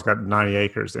father-in-law's got 90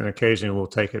 acres, and occasionally we'll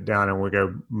take it down and we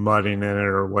go mudding in it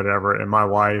or whatever. And my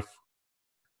wife,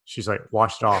 she's like,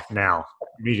 "Wash it off now,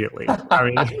 immediately." I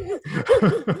mean,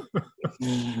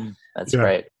 That's yeah,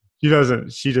 great.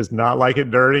 She does not like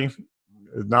it dirty.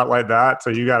 It's not like that. So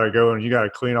you got to go and you got to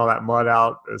clean all that mud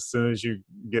out as soon as you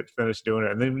get finished doing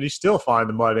it. And then you still find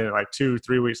the mud in it like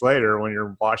 2-3 weeks later when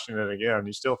you're washing it again.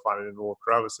 You still find it in little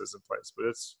crevices in place. But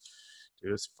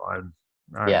it's fun.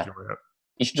 I enjoy it.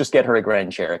 You should just get her a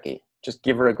Grand Cherokee. Just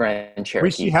give her a Grand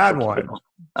Cherokee. She had one.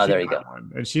 Oh, there you go.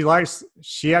 And she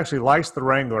actually likes the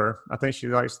Wrangler. I think she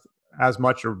likes as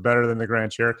much or better than the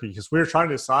Grand Cherokee, because we were trying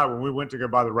to decide when we went to go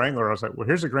buy the Wrangler. I was like, well,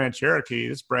 here's a Grand Cherokee.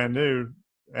 It's brand new.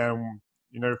 And,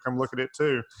 come look at it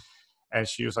too. And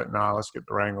she was like, nah, let's get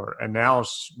the Wrangler. And now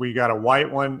we got a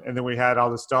white one, and then we had all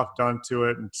the stuff done to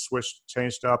it and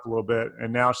changed up a little bit.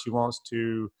 And now she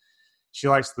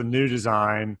likes the new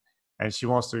design, and she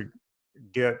wants to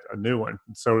get a new one.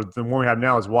 So the one we have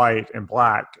now is white and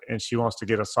black, and she wants to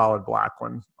get a solid black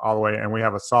one all the way. And we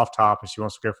have a soft top, and she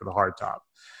wants to go for the hard top.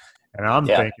 And I'm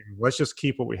thinking, let's just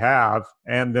keep what we have,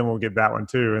 and then we'll get that one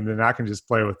too. And then I can just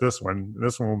play with this one.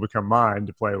 This one will become mine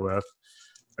to play with.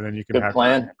 And then you can have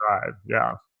plan. Drive.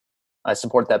 Yeah. I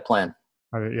support that plan.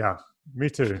 Yeah, me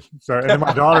too. So, and then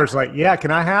my daughter's like, yeah,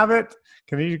 can I have it?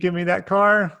 Can you give me that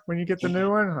car when you get the new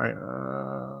one?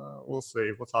 We'll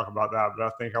see. We'll talk about that. But I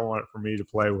think I want it for me to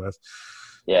play with.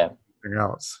 Yeah. Anything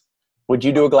else? Would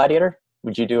you do a Gladiator?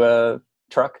 Would you do a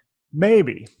truck?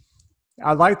 Maybe.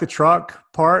 I like the truck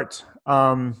part.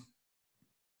 Yeah,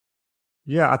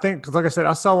 I think, because like I said,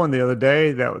 I saw one the other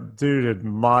day that dude had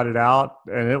modded out,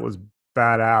 and it was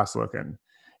badass looking.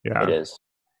 Yeah, it is.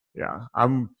 Yeah,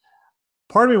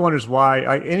 part of me wonders why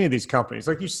any of these companies,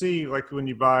 like you see, like when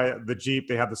you buy the Jeep,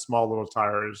 they have the small little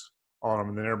tires on them,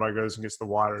 and then everybody goes and gets the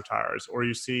wider tires. Or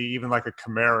you see even like a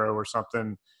Camaro or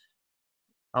something.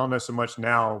 I don't know so much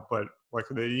now, but like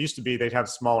they used to be, they'd have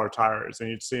smaller tires, and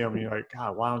you'd see them, and you're like,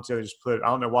 God, why don't they just I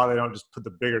don't know why they don't just put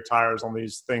the bigger tires on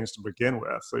these things to begin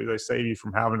with. So they save you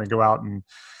from having to go out and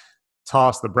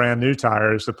toss the brand new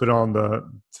tires to put on the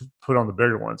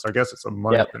bigger ones. I guess it's a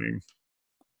money thing.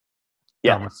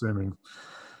 Yeah. I'm assuming.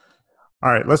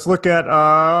 All right, let's look at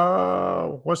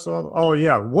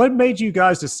what made you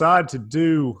guys decide to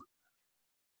do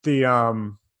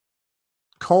the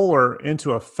Kohler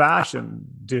into a fashion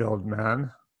deal,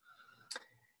 man?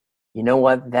 You know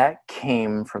what? That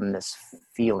came from this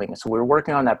feeling. So we were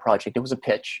working on that project. It was a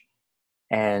pitch,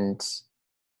 and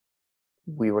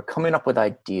we were coming up with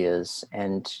ideas,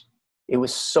 and it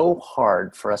was so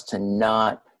hard for us to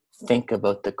not think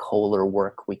about the Kohler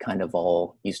work we kind of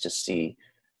all used to see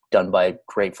done by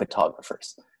great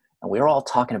photographers. And we were all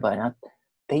talking about it.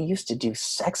 They used to do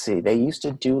sexy. They used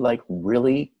to do like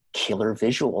really killer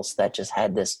visuals that just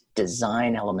had this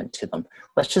design element to them.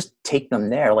 Let's just take them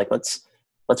there. Like, let's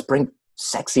bring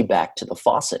sexy back to the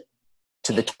faucet,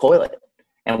 to the toilet.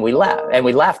 And we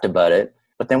laughed about it.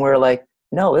 But then we were like,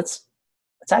 no, let's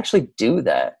actually do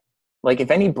that. Like, if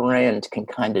any brand can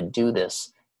kind of do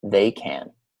this, they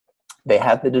can. They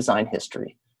have the design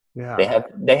history. Yeah.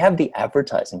 They have the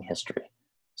advertising history.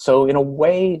 So in a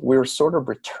way, we're sort of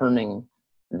returning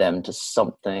them to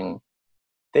something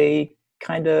they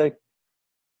kind of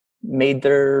made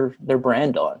their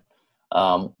brand on.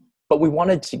 But we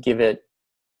wanted to give it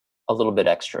a little bit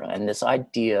extra. And this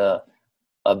idea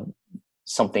of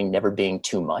something never being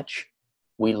too much,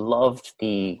 we loved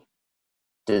the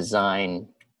design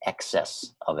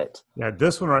excess of it. Yeah,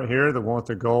 this one right here, the one with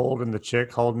the gold and the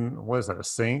chick holding, what is that, a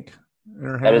sink in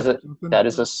her hand? That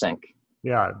is a sink.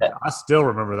 Yeah, I still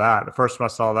remember that. The first time I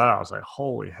saw that, I was like,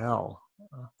 holy hell.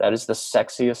 That is the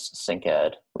sexiest sink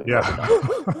ad we've ever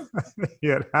done.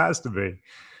 Yeah, it has to be.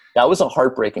 That was a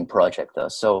heartbreaking project, though.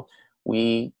 So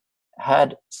we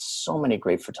had so many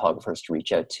great photographers to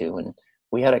reach out to, and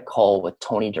we had a call with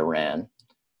Tony Duran,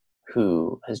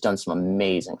 who has done some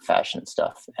amazing fashion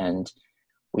stuff. And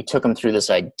we took him through this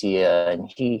idea, and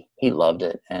he loved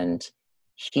it. And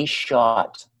he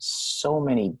shot so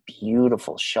many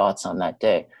beautiful shots on that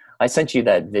day. I sent you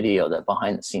that video, that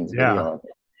behind the scenes video of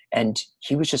it. And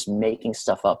he was just making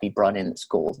stuff up. He brought in this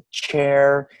gold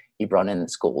chair. He brought in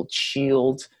this gold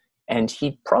shield. And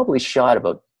he probably shot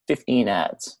about 15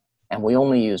 ads. And we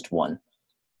only used one.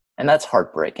 And that's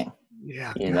heartbreaking.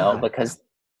 Yeah. You know, because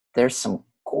there's some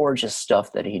gorgeous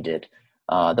stuff that he did.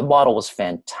 The model was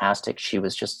fantastic. She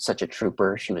was just such a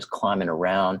trooper. She was climbing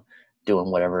around,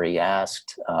 doing whatever he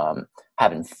asked,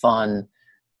 having fun.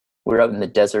 We were out in the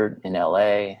desert in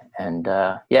LA, and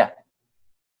yeah,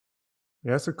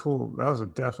 that was a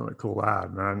definitely cool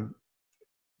ad, man.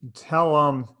 Tell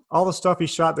all the stuff he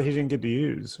shot that he didn't get to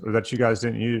use or that you guys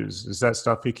didn't use. Is that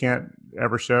stuff he can't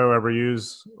ever show, ever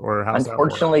use, or how's that work?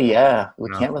 Unfortunately, yeah, we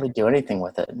Yeah. can't really do anything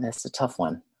with it, and it's a tough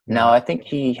one. Now, Yeah. I think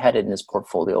he had it in his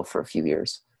portfolio for a few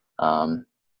years.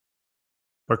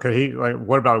 But could he, like,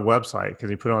 what about a website? Could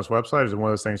he put it on his website? Is it one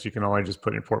of those things you can only just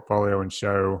put in your portfolio and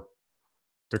show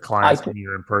the I clients th- when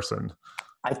you're in person?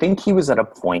 I think he was at a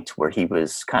point where he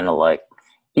was kind of like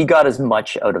he got as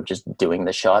much out of just doing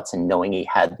the shots and knowing he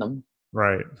had them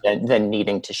Right. than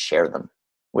needing to share them,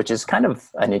 which is kind of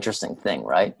an interesting thing,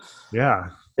 right?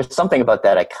 Yeah. There's something about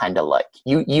that I kind of like.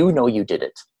 You know you did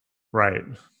it. Right.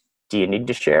 Do you need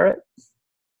to share it?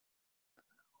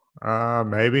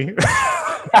 Maybe.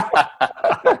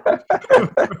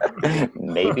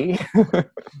 Maybe. I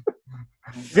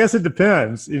guess it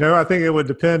depends. I think it would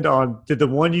depend on, did the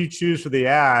one you choose for the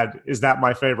ad, is that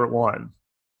my favorite one?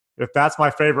 If that's my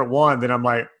favorite one, then I'm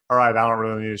like, all right, I don't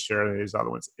really need to share any of these other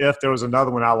ones. If there was another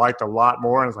one I liked a lot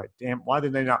more, and I was like, damn, why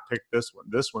did they not pick this one?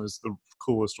 This one is the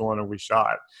coolest one and we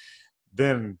shot.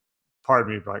 Then part of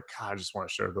me would be like, God, I just want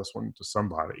to share this one to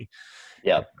somebody.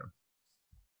 Yeah.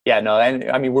 Yeah, no, and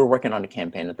I mean, we're working on a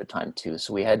campaign at the time too.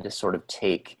 So we had to sort of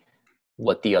take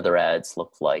what the other ads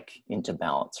looked like into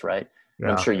balance, right? And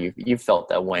I'm Yeah. sure you've felt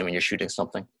that way when you're shooting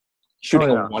something. Oh,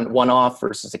 Shooting yeah. a one-off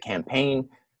versus a campaign,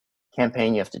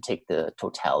 you have to take the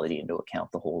totality into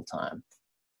account the whole time.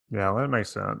 Yeah, well, that makes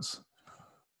sense.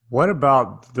 What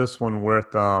about this one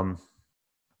with how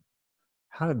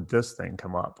did this thing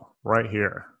come up right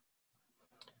here?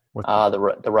 With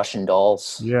The Russian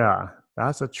dolls. yeah,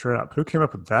 that's a trip. Who came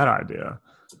up with that idea?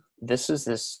 This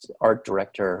art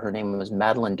director. Her name was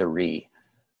Madeline DeRee.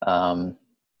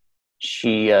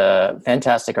 She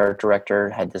fantastic art director,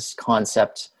 had this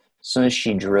concept. As soon as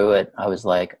she drew it, I was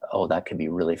like, oh, that could be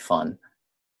really fun.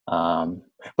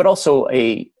 But also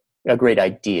a great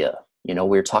idea. We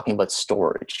were talking about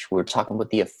storage. We were talking about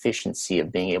the efficiency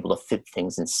of being able to fit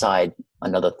things inside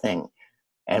another thing.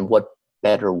 And what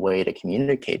better way to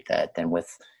communicate that than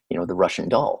with, the Russian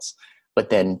dolls? But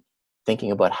then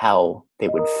thinking about how they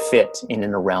would fit in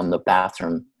and around the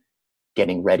bathroom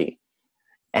getting ready.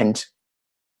 And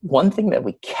one thing that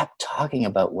we kept talking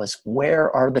about was, where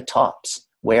are the tops?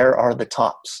 Where are the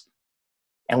tops?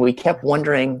 And we kept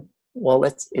wondering, well,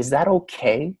 is that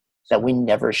okay that we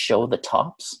never show the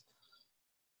tops?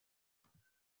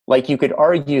 Like, you could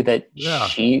argue that Yeah.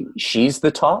 she's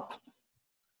the top,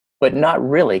 but not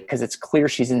really, because it's clear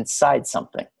she's inside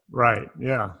something. Right.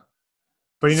 Yeah.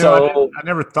 But I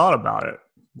never thought about it.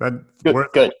 That Good.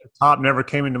 The top never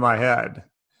came into my head.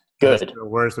 Good.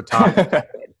 Where's the top?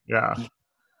 Yeah.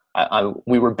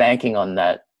 We were banking on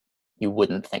that. You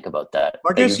wouldn't think about that.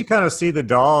 Well, I guess you kind of see the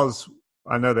dolls.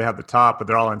 I know they have the top, but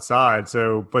they're all inside.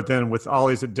 So, but then with all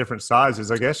these different sizes,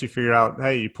 I guess you figure out,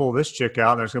 hey, you pull this chick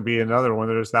out, and there's going to be another one.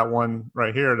 There's that one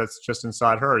right here that's just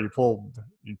inside her. You pull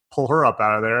her up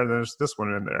out of there, and there's this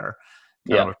one in there.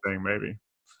 Kind of a thing, maybe.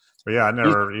 But yeah, I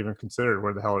never even considered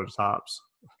where the hell are the tops.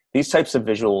 These types of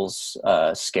visuals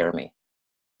scare me.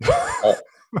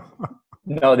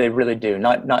 No, they really do.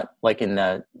 Not like in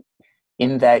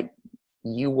that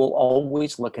you will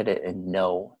always look at it and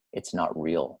know it's not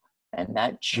real. And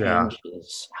that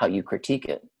changes how you critique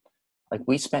it. Like,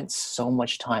 we spent so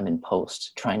much time in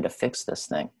post trying to fix this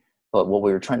thing. But what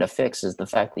we were trying to fix is the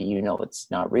fact that it's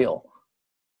not real.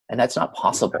 And that's not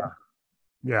possible.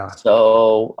 Yeah.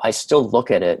 So I still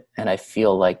look at it and I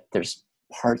feel like there's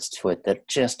parts to it that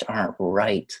just aren't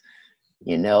right.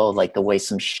 Like the way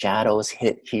some shadows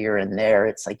hit here and there.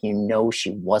 It's like,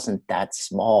 she wasn't that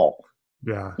small.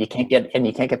 Yeah. You can't get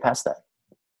past that.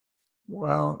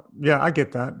 Well, yeah, I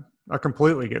get that. I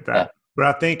completely get that. Yeah. But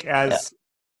I think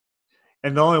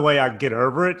and the only way I get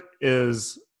over it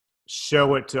is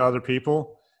show it to other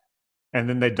people, and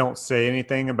then they don't say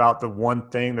anything about the one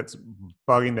thing that's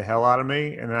bugging the hell out of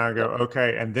me. And then I go,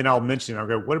 okay. And then I'll mention, I'll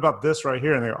go, what about this right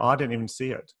here? And they go, oh, I didn't even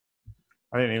see it.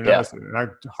 I didn't even notice it. And I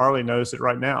hardly notice it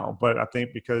right now. But I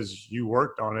think because you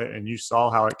worked on it and you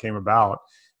saw how it came about,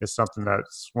 it's something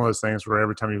that's one of those things where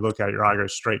every time you look at it, your eye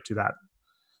goes straight to that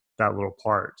little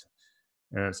part.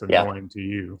 And it's annoying to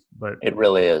you. But it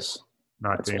really is.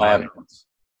 Not to anybody else.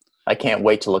 I can't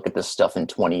wait to look at this stuff in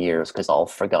 20 years because I'll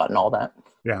have forgotten all that.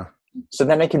 Yeah. So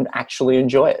then I can actually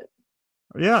enjoy it.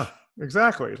 Yeah,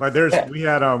 exactly. Like we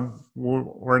had,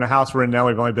 we're in a house we're in now.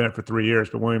 We've only been in it for 3 years,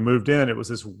 but when we moved in, it was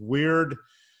this weird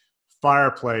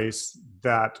fireplace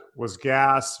that was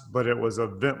gas, but it was a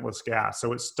ventless gas.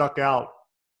 So it stuck out,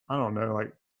 I don't know,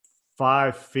 like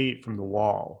 5 feet from the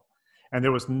wall. And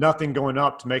there was nothing going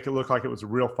up to make it look like it was a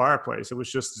real fireplace. It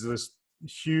was just this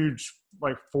huge,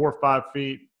 like 4 or 5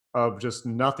 feet of just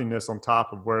nothingness on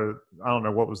top of where, I don't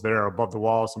know what was there above the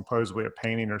wall, supposedly a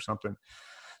painting or something.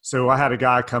 So I had a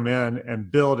guy come in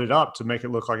and build it up to make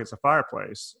it look like it's a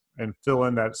fireplace and fill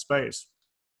in that space.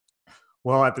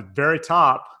 Well, at the very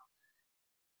top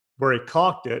where he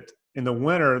caulked it, in the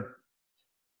winter,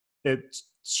 it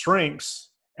shrinks,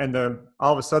 and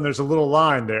all of a sudden there's a little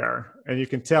line there, and you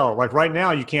can tell. Like right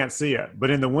now you can't see it,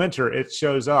 but in the winter it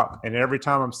shows up, and every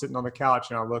time I'm sitting on the couch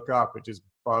and I look up, it just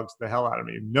bugs the hell out of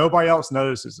me. Nobody else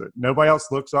notices it. Nobody else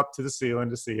looks up to the ceiling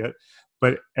to see it,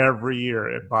 but every year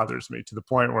it bothers me to the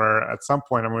point where at some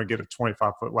point I'm going to get a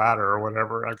 25-foot ladder or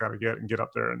whatever I got to get up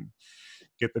there and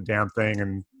get the damn thing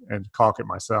and caulk it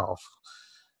myself.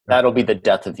 That'll be the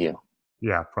death of you.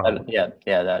 Yeah, probably.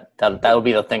 That'll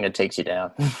be the thing that takes you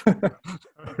down.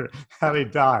 How'd he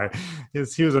die?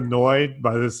 He was annoyed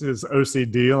by his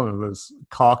OCD and this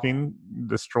caulking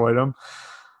destroyed him.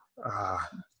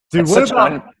 Dude, what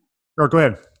about? Go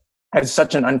ahead. It's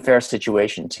such an unfair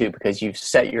situation too, because you've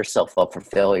set yourself up for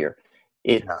failure.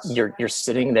 You're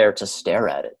sitting there to stare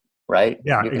at it, right?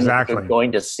 Yeah, exactly. You're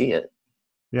going to see it.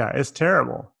 Yeah, it's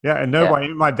terrible. Yeah, and nobody,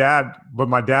 even my dad, but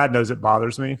my dad knows it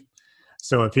bothers me.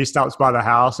 So if he stops by the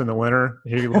house in the winter,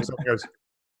 he looks up and goes,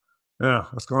 "Yeah,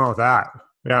 what's going on with that?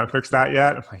 We haven't fixed that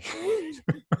yet." I'm like,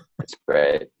 "That's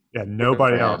great." Yeah,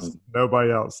 nobody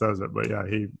else says it, but yeah,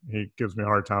 he gives me a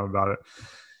hard time about it.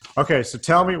 Okay, so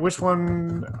tell me which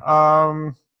one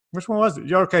was it?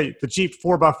 Okay, the Jeep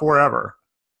 4x4 Ever.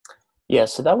 Yeah,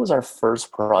 so that was our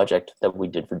first project that we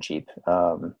did for Jeep,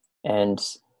 and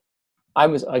I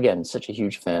was, again, such a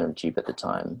huge fan of Jeep at the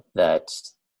time that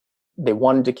they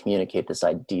wanted to communicate this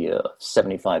idea of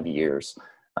 75 years,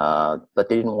 but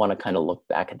they didn't want to kind of look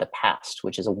back at the past,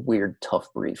 which is a weird,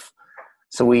 tough brief.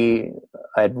 So I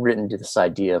had written to this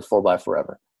idea of 4x4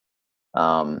 Ever.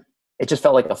 It just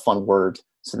felt like a fun word.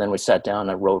 So then we sat down,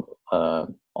 I wrote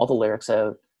all the lyrics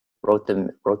out, wrote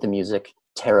the music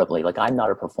terribly. Like, I'm not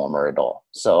a performer at all.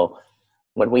 So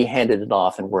when we handed it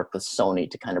off and worked with Sony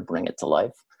to kind of bring it to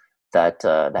life, where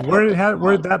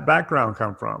did that background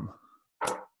come from?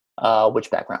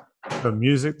 Which background? The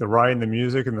music, the writing, the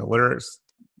music, and the lyrics.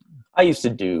 I used to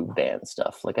do band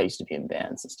stuff. Like, I used to be in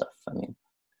bands and stuff. I mean,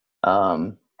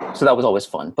 so that was always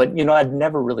fun. But I'd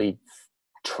never really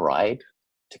tried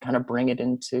to kind of bring it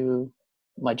into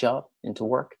my job, into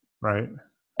work. Right.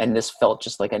 And this felt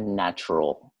just like a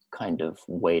natural kind of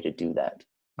way to do that.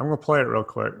 I'm gonna play it real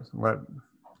quick,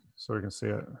 so we can see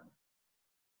it.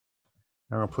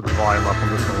 I'm going to put the volume up on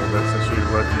this one a little bit since you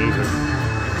wrote the music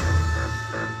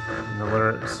and the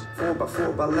lyrics.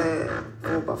 4x4 by land,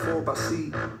 4x4 by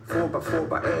sea, 4x4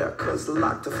 by air, cause the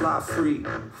lock to fly free.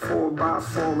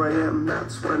 4x4 AM,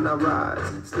 that's when I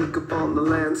rise. Sneak up on the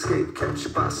landscape, catch you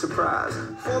by surprise.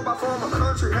 4x4 my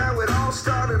country, how it all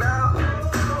started out.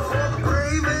 For the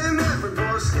brave and every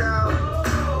Boy Scout.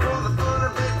 For the fun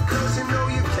of it, cause you know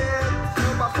you can.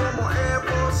 4x4 more air,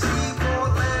 more sea, more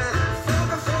land.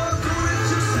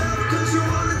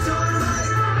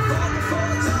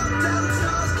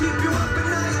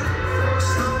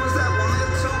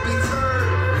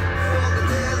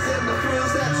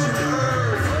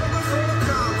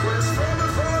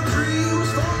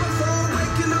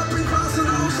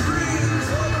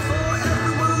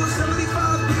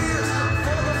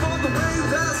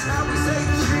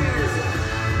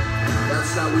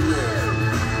 How we live.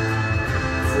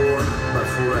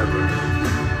 4x4 Ever.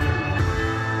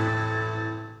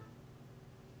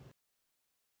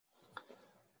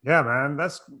 Yeah, man,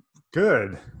 that's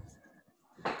good.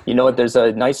 You know what? There's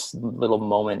a nice little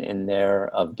moment in there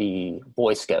of the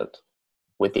Boy Scout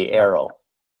with the arrow.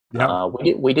 Yeah.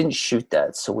 We didn't shoot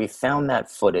that, so we found that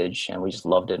footage and we just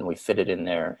loved it and we fit it in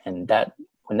there. And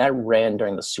when that ran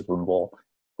during the Super Bowl,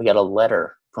 we got a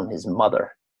letter from his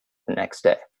mother the next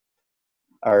day.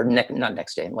 Or not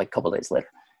next day, like a couple of days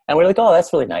later. And we're like, oh,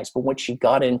 that's really nice. But what she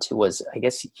got into was, I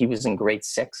guess he was in grade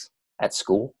 6 at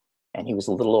school, and he was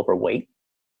a little overweight.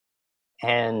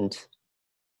 And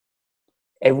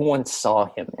everyone saw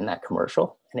him in that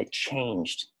commercial, and it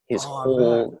changed his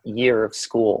whole year of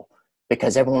school,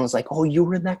 because everyone was like, oh, you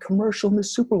were in that commercial in the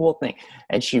Super Bowl thing.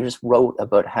 And she just wrote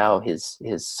about how his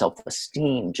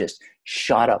self-esteem just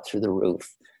shot up through the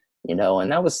roof. And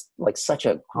that was like such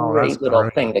a great little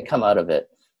thing to come out of it.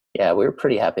 Yeah, we were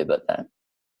pretty happy about that.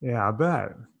 Yeah, I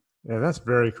bet. Yeah, that's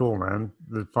very cool, man.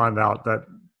 To find out that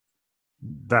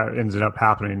ended up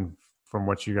happening from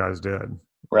what you guys did.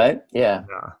 Right? Yeah.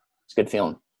 Yeah. It's a good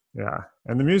feeling. Yeah.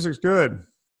 And the music's good.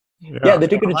 Yeah, they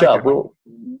did a good job.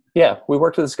 We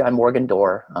worked with this guy, Morgan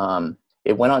Dorr.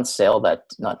 It went on sale,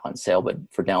 not on sale, but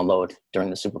for download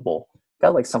during the Super Bowl.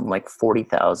 Got like something like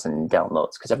 40,000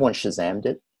 downloads because everyone Shazammed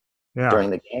it. Yeah. during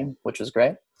the game, which was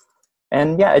great.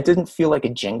 And yeah, it didn't feel like a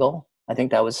jingle. I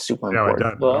think that was super Yeah, it important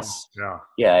doesn't to at all. us. Yeah.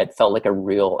 Yeah, it felt like a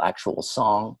real actual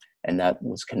song, and that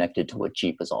was connected to what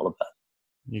Jeep is all about.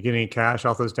 You get any cash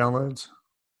off those downloads?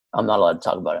 I'm not allowed to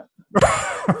talk about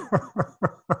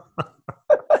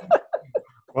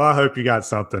Well, I hope you got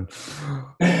something.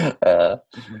 it.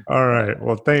 All right.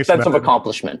 Well, thanks, Sense of man.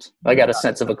 accomplishment. I got a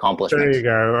sense of There accomplishment. you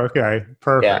go. Okay.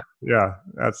 Perfect. Yeah,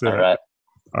 that's it. All right.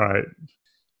 All right.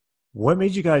 What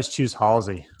made you guys choose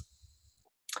Halsey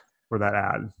for that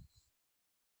ad?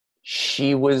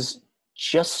 She was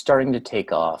just starting to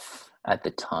take off at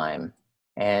the time,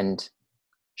 and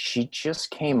she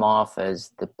just came off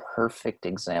as the perfect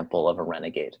example of a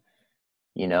renegade.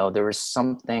 You know, there was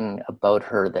something about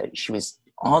her that she was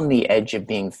on the edge of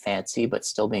being fancy, but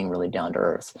still being really down to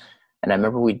earth. And I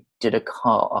remember we did a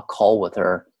call with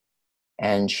her,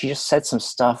 and she just said some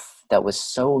stuff that was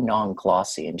so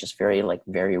non-glossy and just very, like,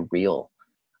 very real.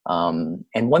 And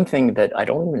one thing that I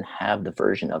don't even have the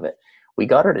version of it, we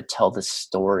got her to tell this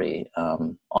story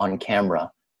on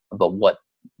camera about what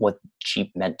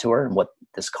Jeep meant to her and what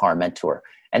this car meant to her.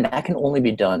 And that can only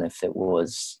be done if it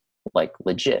was like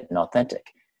legit and authentic.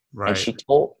 Right. And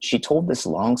she told this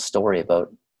long story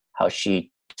about how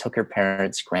she took her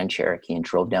parents' Grand Cherokee and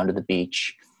drove down to the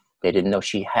beach. They didn't know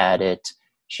she had it.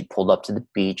 She pulled up to the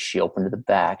beach. She opened to the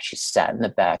back. She sat in the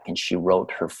back and she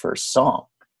wrote her first song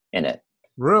in it.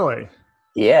 Really?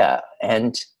 Yeah.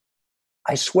 And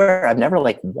I swear I've never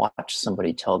like watched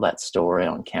somebody tell that story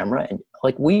on camera. And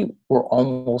like we were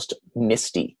almost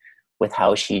misty with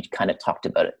how she kind of talked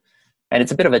about it. And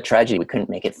it's a bit of a tragedy we couldn't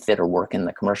make it fit or work in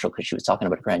the commercial because she was talking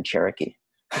about Grand Cherokee.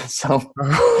 So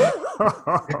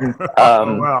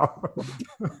wow.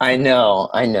 I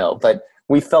know. But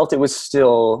we felt it was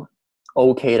still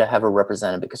okay to have her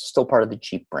represented because it's still part of the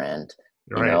Jeep brand.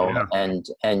 You know, yeah.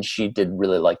 And she did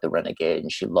really like the Renegade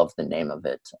and she loved the name of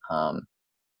it.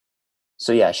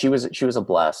 So yeah, she was a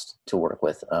blast to work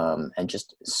with, and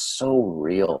just so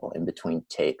real in between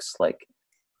takes, like,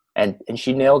 and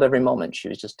she nailed every moment. She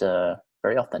was just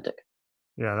very authentic.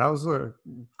 Yeah, that was a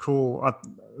cool. It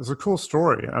was a cool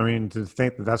story. I mean, to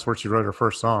think that that's where she wrote her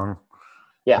first song.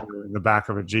 Yeah, in the back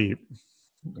of a Jeep.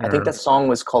 I think that song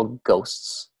was called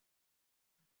 "Ghosts."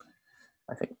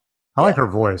 I think. I like her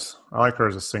voice. I like her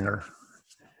as a singer.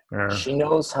 Yeah. She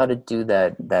knows how to do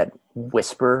that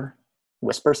whisper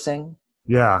sing.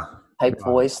 Yeah. Type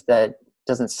voice that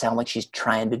doesn't sound like she's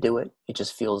trying to do it. It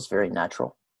just feels very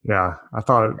natural. Yeah. I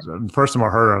thought the first time I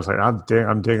heard her, I was like,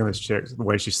 I'm digging this chick, the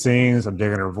way she sings. I'm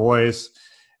digging her voice.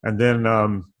 And then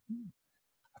I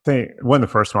think it wasn't the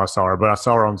first time I saw her, but I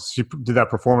saw her she did that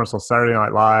performance on Saturday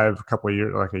Night Live a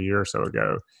year or so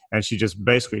ago. And she just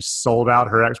basically sold out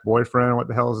her ex-boyfriend. What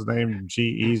the hell is his name?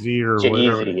 G-Eazy or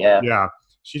whatever. G-Eazy, yeah. Yeah.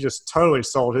 She just totally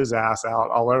sold his ass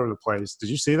out all over the place. Did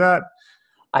you see that?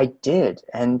 I did.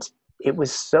 And it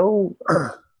was so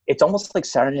 – it's almost like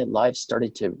Saturday Night Live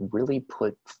started to really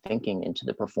put thinking into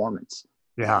the performance.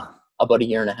 Yeah. About a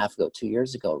year and a half ago, 2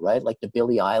 years ago, right? Like the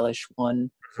Billie Eilish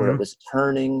one where it was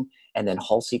turning and then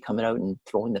Halsey coming out and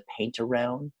throwing the paint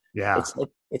around. Yeah.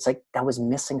 It's like that was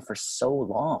missing for so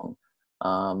long.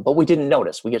 But we didn't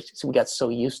notice. We got so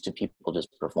used to people just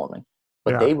performing.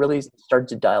 But they really started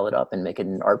to dial it up and make it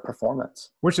an art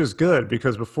performance. Which is good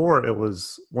because before it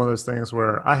was one of those things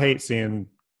where I hate seeing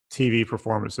TV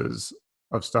performances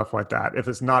of stuff like that. If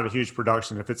it's not a huge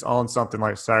production, if it's on something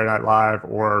like Saturday Night Live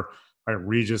or like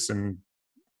Regis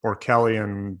or Kelly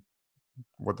and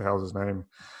what the hell is his name?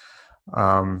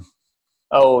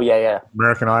 Oh, yeah.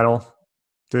 American Idol.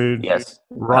 Dude, yes,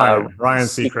 Ryan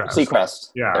Seacrest. Seacrest.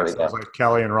 Yeah, so it's like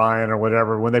Kelly and Ryan or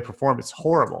whatever. When they perform, it's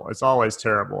horrible. It's always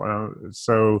terrible. And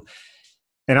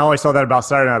I always saw that about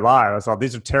Saturday Night Live. I thought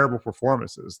these are terrible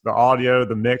performances. The audio,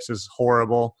 the mix is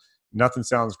horrible. Nothing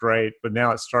sounds great. But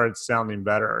now it started sounding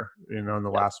better. In the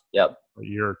last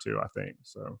year or two, I think.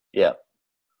 So yeah.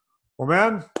 Well,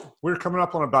 man, we're coming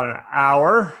up on about an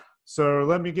hour. So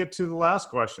let me get to the last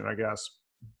question, I guess.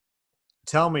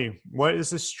 Tell me, what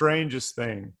is the strangest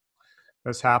thing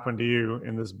that's happened to you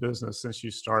in this business since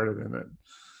you started in it?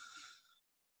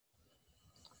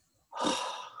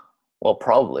 Well,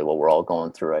 probably what we're all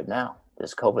going through right now,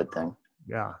 this COVID thing.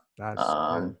 Yeah, that's.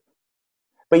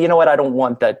 But you know what? I don't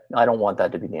want that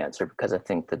to be the answer because I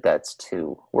think that's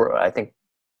too. I think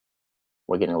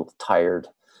we're getting a little tired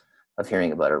of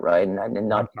hearing about it, right? And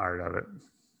not I'm tired of it.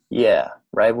 Yeah,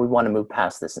 right. We want to move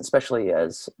past this, especially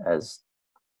as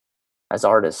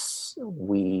artists,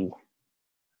 when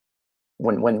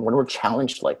we're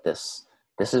challenged like this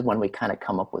is when we kind of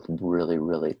come up with really,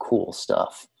 really cool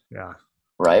stuff. Yeah.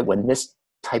 Right. When this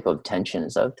type of tension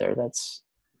is out there,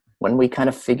 when we kind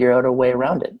of figure out a way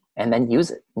around it and then use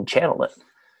it and channel it.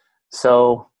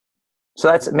 So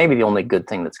that's maybe the only good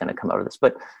thing that's going to come out of this.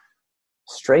 But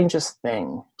strangest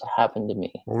thing to happen to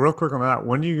me. Well, real quick on that.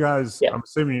 When do you guys, I'm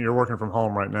assuming you're working from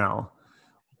home right now.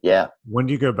 Yeah. When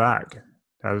do you go back?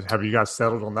 Have you guys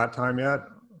settled on that time yet?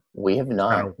 We have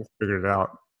not. Kind of figured it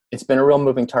out. It's been a real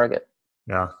moving target.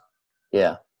 Yeah.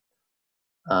 Yeah.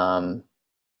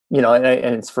 You know,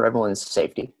 and it's for everyone's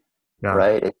safety,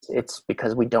 right? It's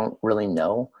because we don't really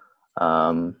know.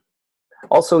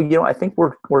 Also, you know, I think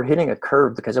we're hitting a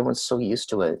curve because everyone's so used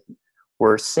to it.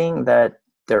 We're seeing that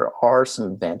there are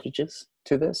some advantages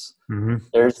to this. Mm-hmm.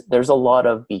 There's a lot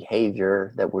of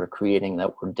behavior that we're creating,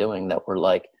 that we're doing, that we're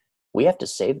like, we have to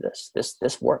save this.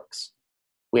 This works.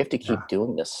 We have to keep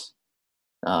doing this.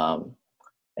 And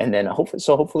then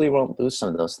hopefully we won't lose some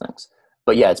of those things.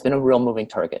 But yeah, it's been a real moving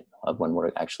target of when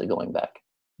we're actually going back.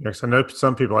 Yes, I know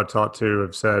some people I talked to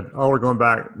have said, "Oh, we're going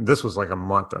back." This was like a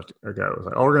month ago. It was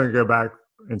like, "Oh, we're going to go back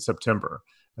in September."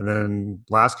 And then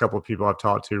last couple of people I've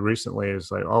talked to recently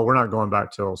is like, "Oh, we're not going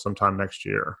back till sometime next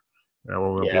year." You know,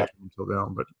 we'll be until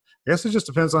then. But I guess it just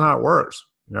depends on how it works.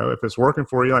 You know, if it's working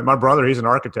for you, like my brother, he's an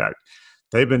architect.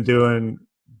 They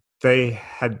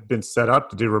had been set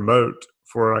up to do remote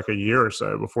for like a year or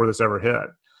so before this ever hit.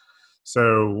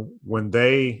 So when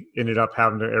they ended up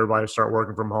having to everybody start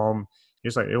working from home,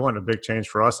 he's like, it wasn't a big change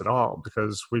for us at all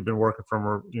because we've been working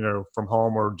from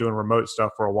home or doing remote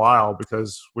stuff for a while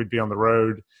because we'd be on the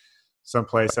road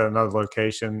someplace at another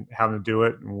location having to do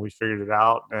it, and we figured it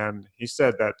out. And he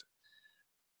said that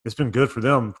it's been good for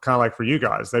them, kind of like for you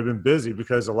guys. They've been busy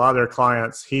because a lot of their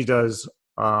clients, he does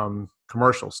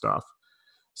commercial stuff.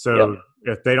 So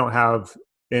if they don't have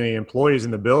any employees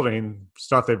in the building,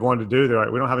 stuff they've wanted to do, they're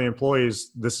like, we don't have any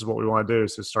employees. This is what we want to do.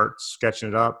 So start sketching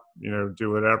it up, you know,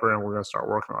 do whatever, and we're going to start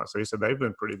working on it. So he said they've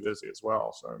been pretty busy as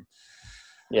well. So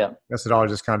yeah, I guess it all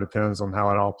just kind of depends on how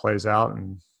it all plays out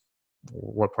and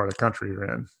what part of the country you're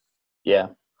in. Yeah.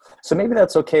 So maybe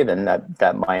that's okay then,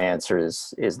 that my answer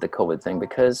is the COVID thing,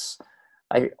 because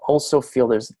I also feel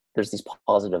there's these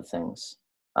positive things.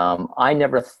 I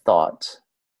never thought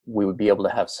we would be able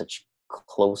to have such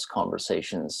close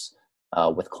conversations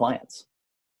with clients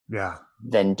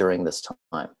than during this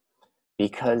time,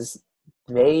 because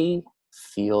they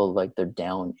feel like they're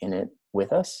down in it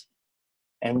with us,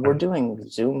 and we're doing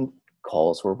Zoom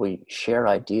calls where we share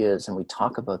ideas and we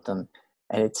talk about them,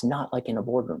 and it's not like in a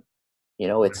boardroom. You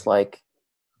know, it's like,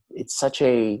 it's such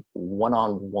a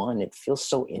one-on-one. It feels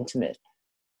so intimate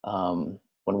when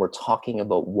we're talking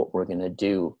about what we're going to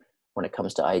do when it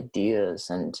comes to ideas,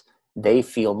 and they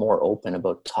feel more open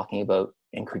about talking about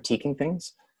and critiquing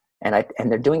things. And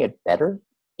they're doing it better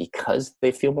because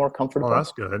they feel more comfortable. Oh,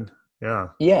 that's good. Yeah.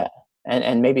 Yeah.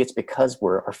 And maybe it's because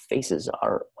our faces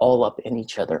are all up in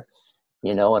each other,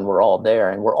 you know, and we're all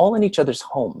there and we're all in each other's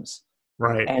homes.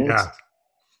 Right. And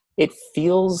it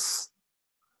feels,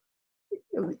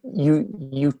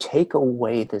 you take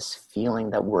away this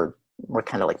feeling that we're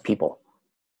kind of like people.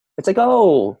 It's like,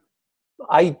 oh,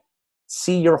 I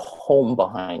see your home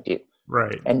behind you.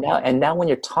 Right. And now when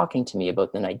you're talking to me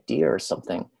about an idea or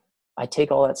something, I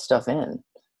take all that stuff in.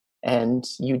 And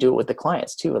you do it with the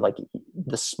clients too. Like,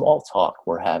 the small talk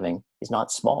we're having is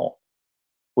not small.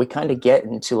 We kind of get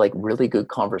into like really good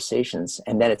conversations,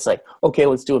 and then it's like, okay,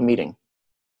 let's do a meeting.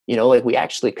 You know, like we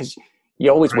actually, because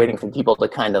you're always waiting for people to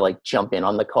kind of like jump in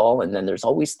on the call, and then there's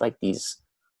always like these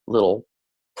little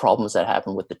problems that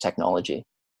happen with the technology,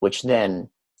 which then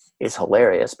is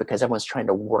hilarious because everyone's trying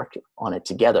to work on it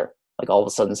together. Like all of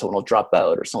a sudden someone will drop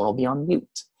out or someone will be on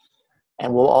mute,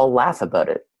 and we'll all laugh about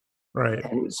it. Right.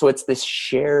 And so it's this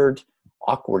shared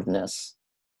awkwardness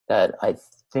that I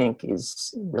think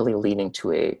is really leading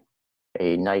to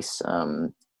a nice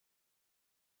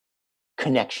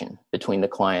connection between the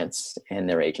clients and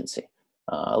their agency.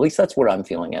 At least that's what I'm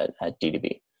feeling at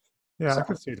DDB. Yeah, so I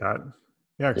can see that.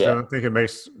 Yeah, because I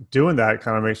think doing that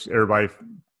kind of makes everybody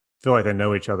feel like they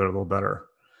know each other a little better.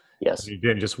 Yes. You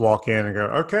didn't just walk in and go,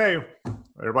 okay,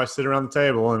 everybody sit around the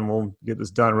table and we'll get this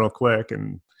done real quick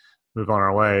and move on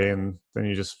our way. And then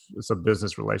it's a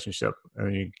business relationship,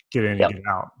 and you get in, you get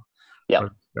out. Yeah.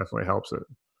 Definitely helps it.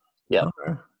 Yeah.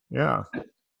 Okay. Yeah.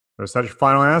 Is that your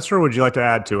final answer, or would you like to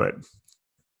add to it?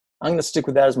 I'm going to stick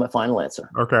with that as my final answer.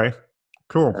 Okay.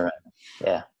 Cool. All right.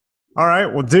 Yeah. All right.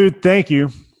 Well, dude, thank you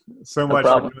so much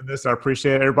problem. for doing this. I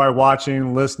appreciate it. Everybody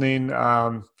watching, listening.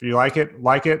 If you like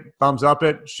it, thumbs up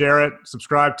it, share it,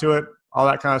 subscribe to it, all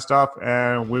that kind of stuff.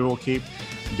 And we will keep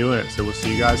doing it. So we'll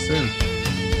see you guys soon.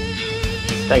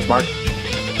 Thanks, Mark.